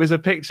 It was a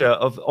picture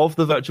of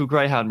the virtual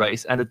greyhound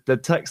race, and the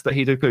text that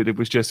he'd included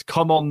was just,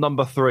 come on,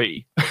 number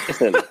 3.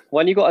 Listen,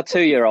 when you've got a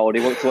 2-year-old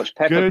who wants to watch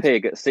Peppa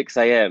Pig at 6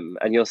 a.m.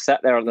 and you're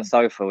sat there on the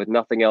sofa with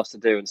nothing else to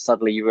do, and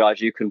suddenly you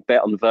realise you can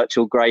bet on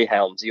virtual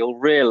greyhounds, you'll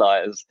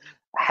realise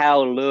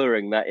how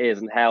luring that is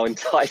and how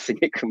enticing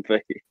it can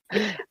be.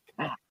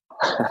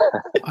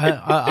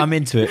 I'm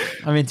into it.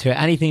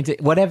 Anything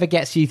whatever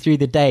gets you through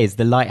the day, as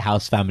the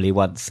Lighthouse family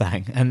once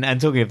sang. And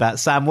talking of that,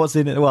 Sam, what's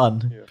in at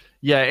 1?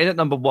 Yeah, in at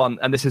number 1,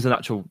 and this is an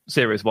actual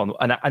serious one,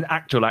 an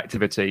actual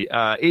activity,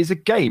 is a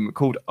game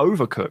called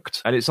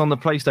Overcooked, and it's on the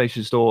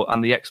PlayStation Store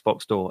and the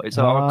Xbox Store. It's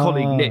our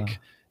colleague Nick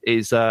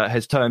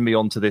has turned me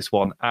on to this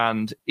one,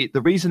 and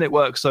the reason it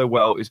works so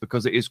well is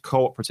because it is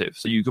cooperative.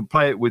 So you can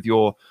play it with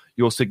your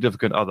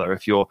significant other.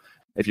 If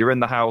you're in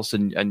the house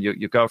and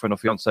your girlfriend or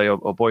fiance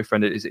or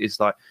boyfriend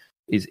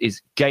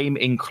is game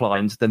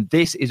inclined, then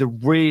this is a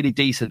really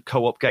decent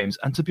co-op games.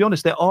 And to be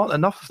honest, there aren't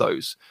enough of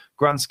those.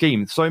 Grand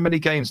scheme, so many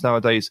games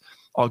nowadays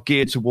are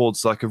geared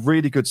towards like a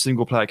really good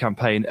single player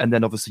campaign, and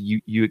then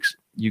obviously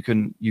you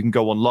can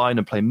go online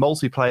and play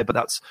multiplayer, but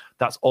that's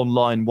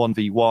online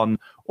 1v1,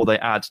 or they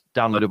add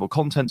downloadable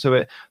content to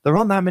it. There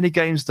aren't that many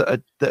games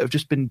that have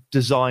just been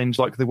designed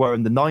like they were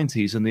in the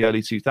 90s and the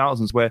early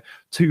 2000s, where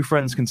 2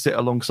 friends can sit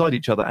alongside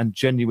each other and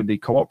genuinely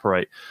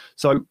cooperate.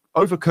 So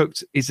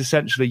Overcooked is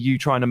essentially you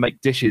trying to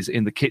make dishes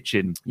in the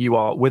kitchen. You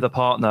are with a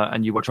partner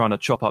and you are trying to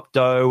chop up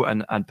dough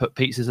and put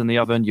pizzas in the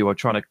oven. You are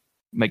trying to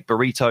make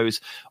burritos.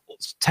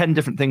 10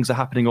 different things are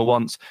happening at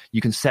once.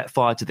 You can set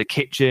fire to the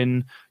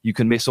kitchen, you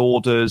can miss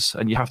orders,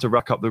 and you have to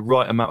rack up the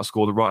right amount of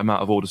score, the right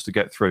amount of orders to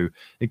get through.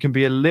 It can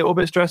be a little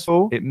bit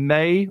stressful. It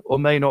may or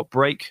may not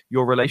break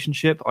your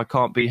relationship. I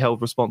can't be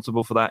held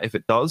responsible for that if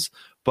it does,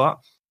 but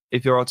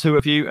if there are two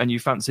of you and you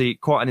fancy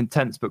quite an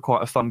intense but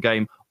quite a fun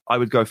game, I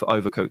would go for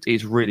Overcooked.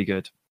 It's really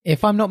good.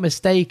 If I'm not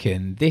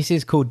mistaken, this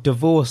is called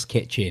Divorce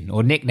Kitchen,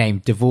 or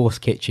nicknamed Divorce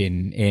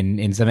Kitchen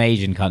in some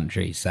Asian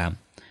countries, Sam.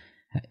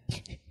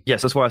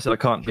 Yes, that's why I said I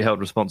can't be held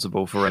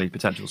responsible for any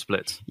potential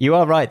splits. You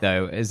are right,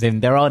 though, as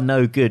in there are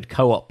no good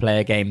co-op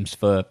player games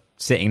for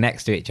sitting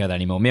next to each other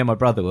anymore. Me and my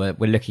brother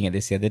were looking at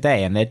this the other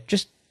day, and there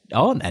just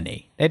aren't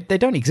any. They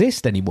don't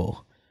exist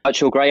anymore.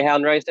 Virtual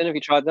greyhound racing, have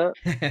you tried that?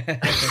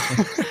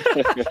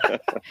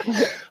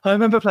 I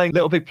remember playing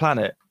Little Big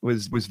Planet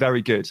was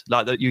very good.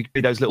 Like that, you be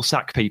those little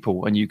sack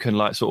people, and you can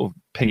like sort of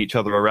ping each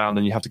other around,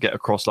 and you have to get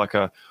across like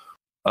a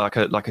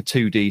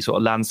 2D sort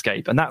of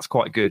landscape, and that's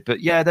quite good. But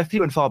yeah, they're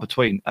few and far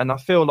between, and I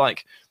feel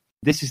like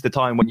this is the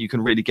time when you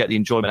can really get the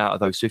enjoyment out of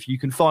those. So if you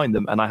can find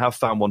them, and I have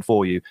found one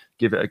for you,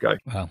 give it a go.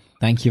 Well,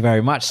 thank you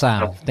very much,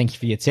 Sam. Thank you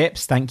for your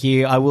tips. Thank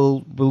you. I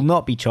will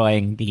not be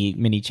trying the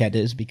mini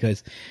cheddars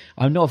because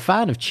I'm not a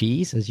fan of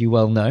cheese, as you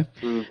well know.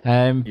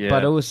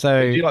 But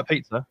also, do you like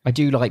pizza? I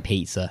do like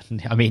pizza.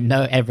 I mean,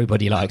 no,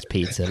 everybody likes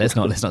pizza. Let's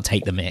not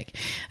take the mick.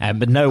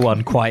 But no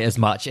one quite as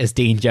much as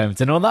Dean Jones.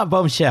 And on that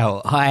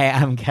bombshell, I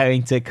am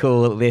going to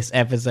call this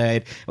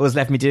episode. All that's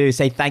left me to do is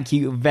say thank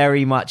you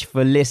very much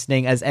for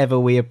listening. As ever,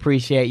 we appreciate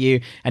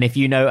you. And if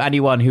you know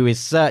anyone who is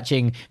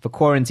searching for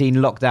quarantine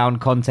lockdown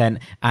content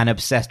and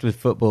obsessed with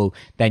football,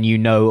 then you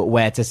know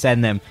where to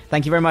send them.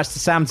 Thank you very much to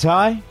Sam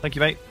Ty. Thank you,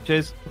 mate.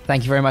 Cheers.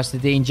 Thank you very much to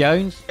Dean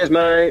Jones. Cheers,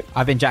 mate.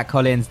 I've been Jack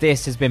Collins.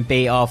 This has been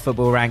BR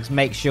Football Ranks.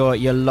 Make sure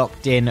you're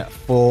locked in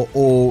for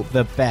all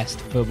the best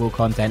football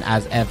content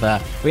as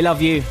ever. We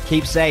love you.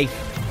 Keep safe.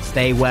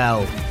 Stay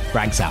well.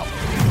 Ranks out.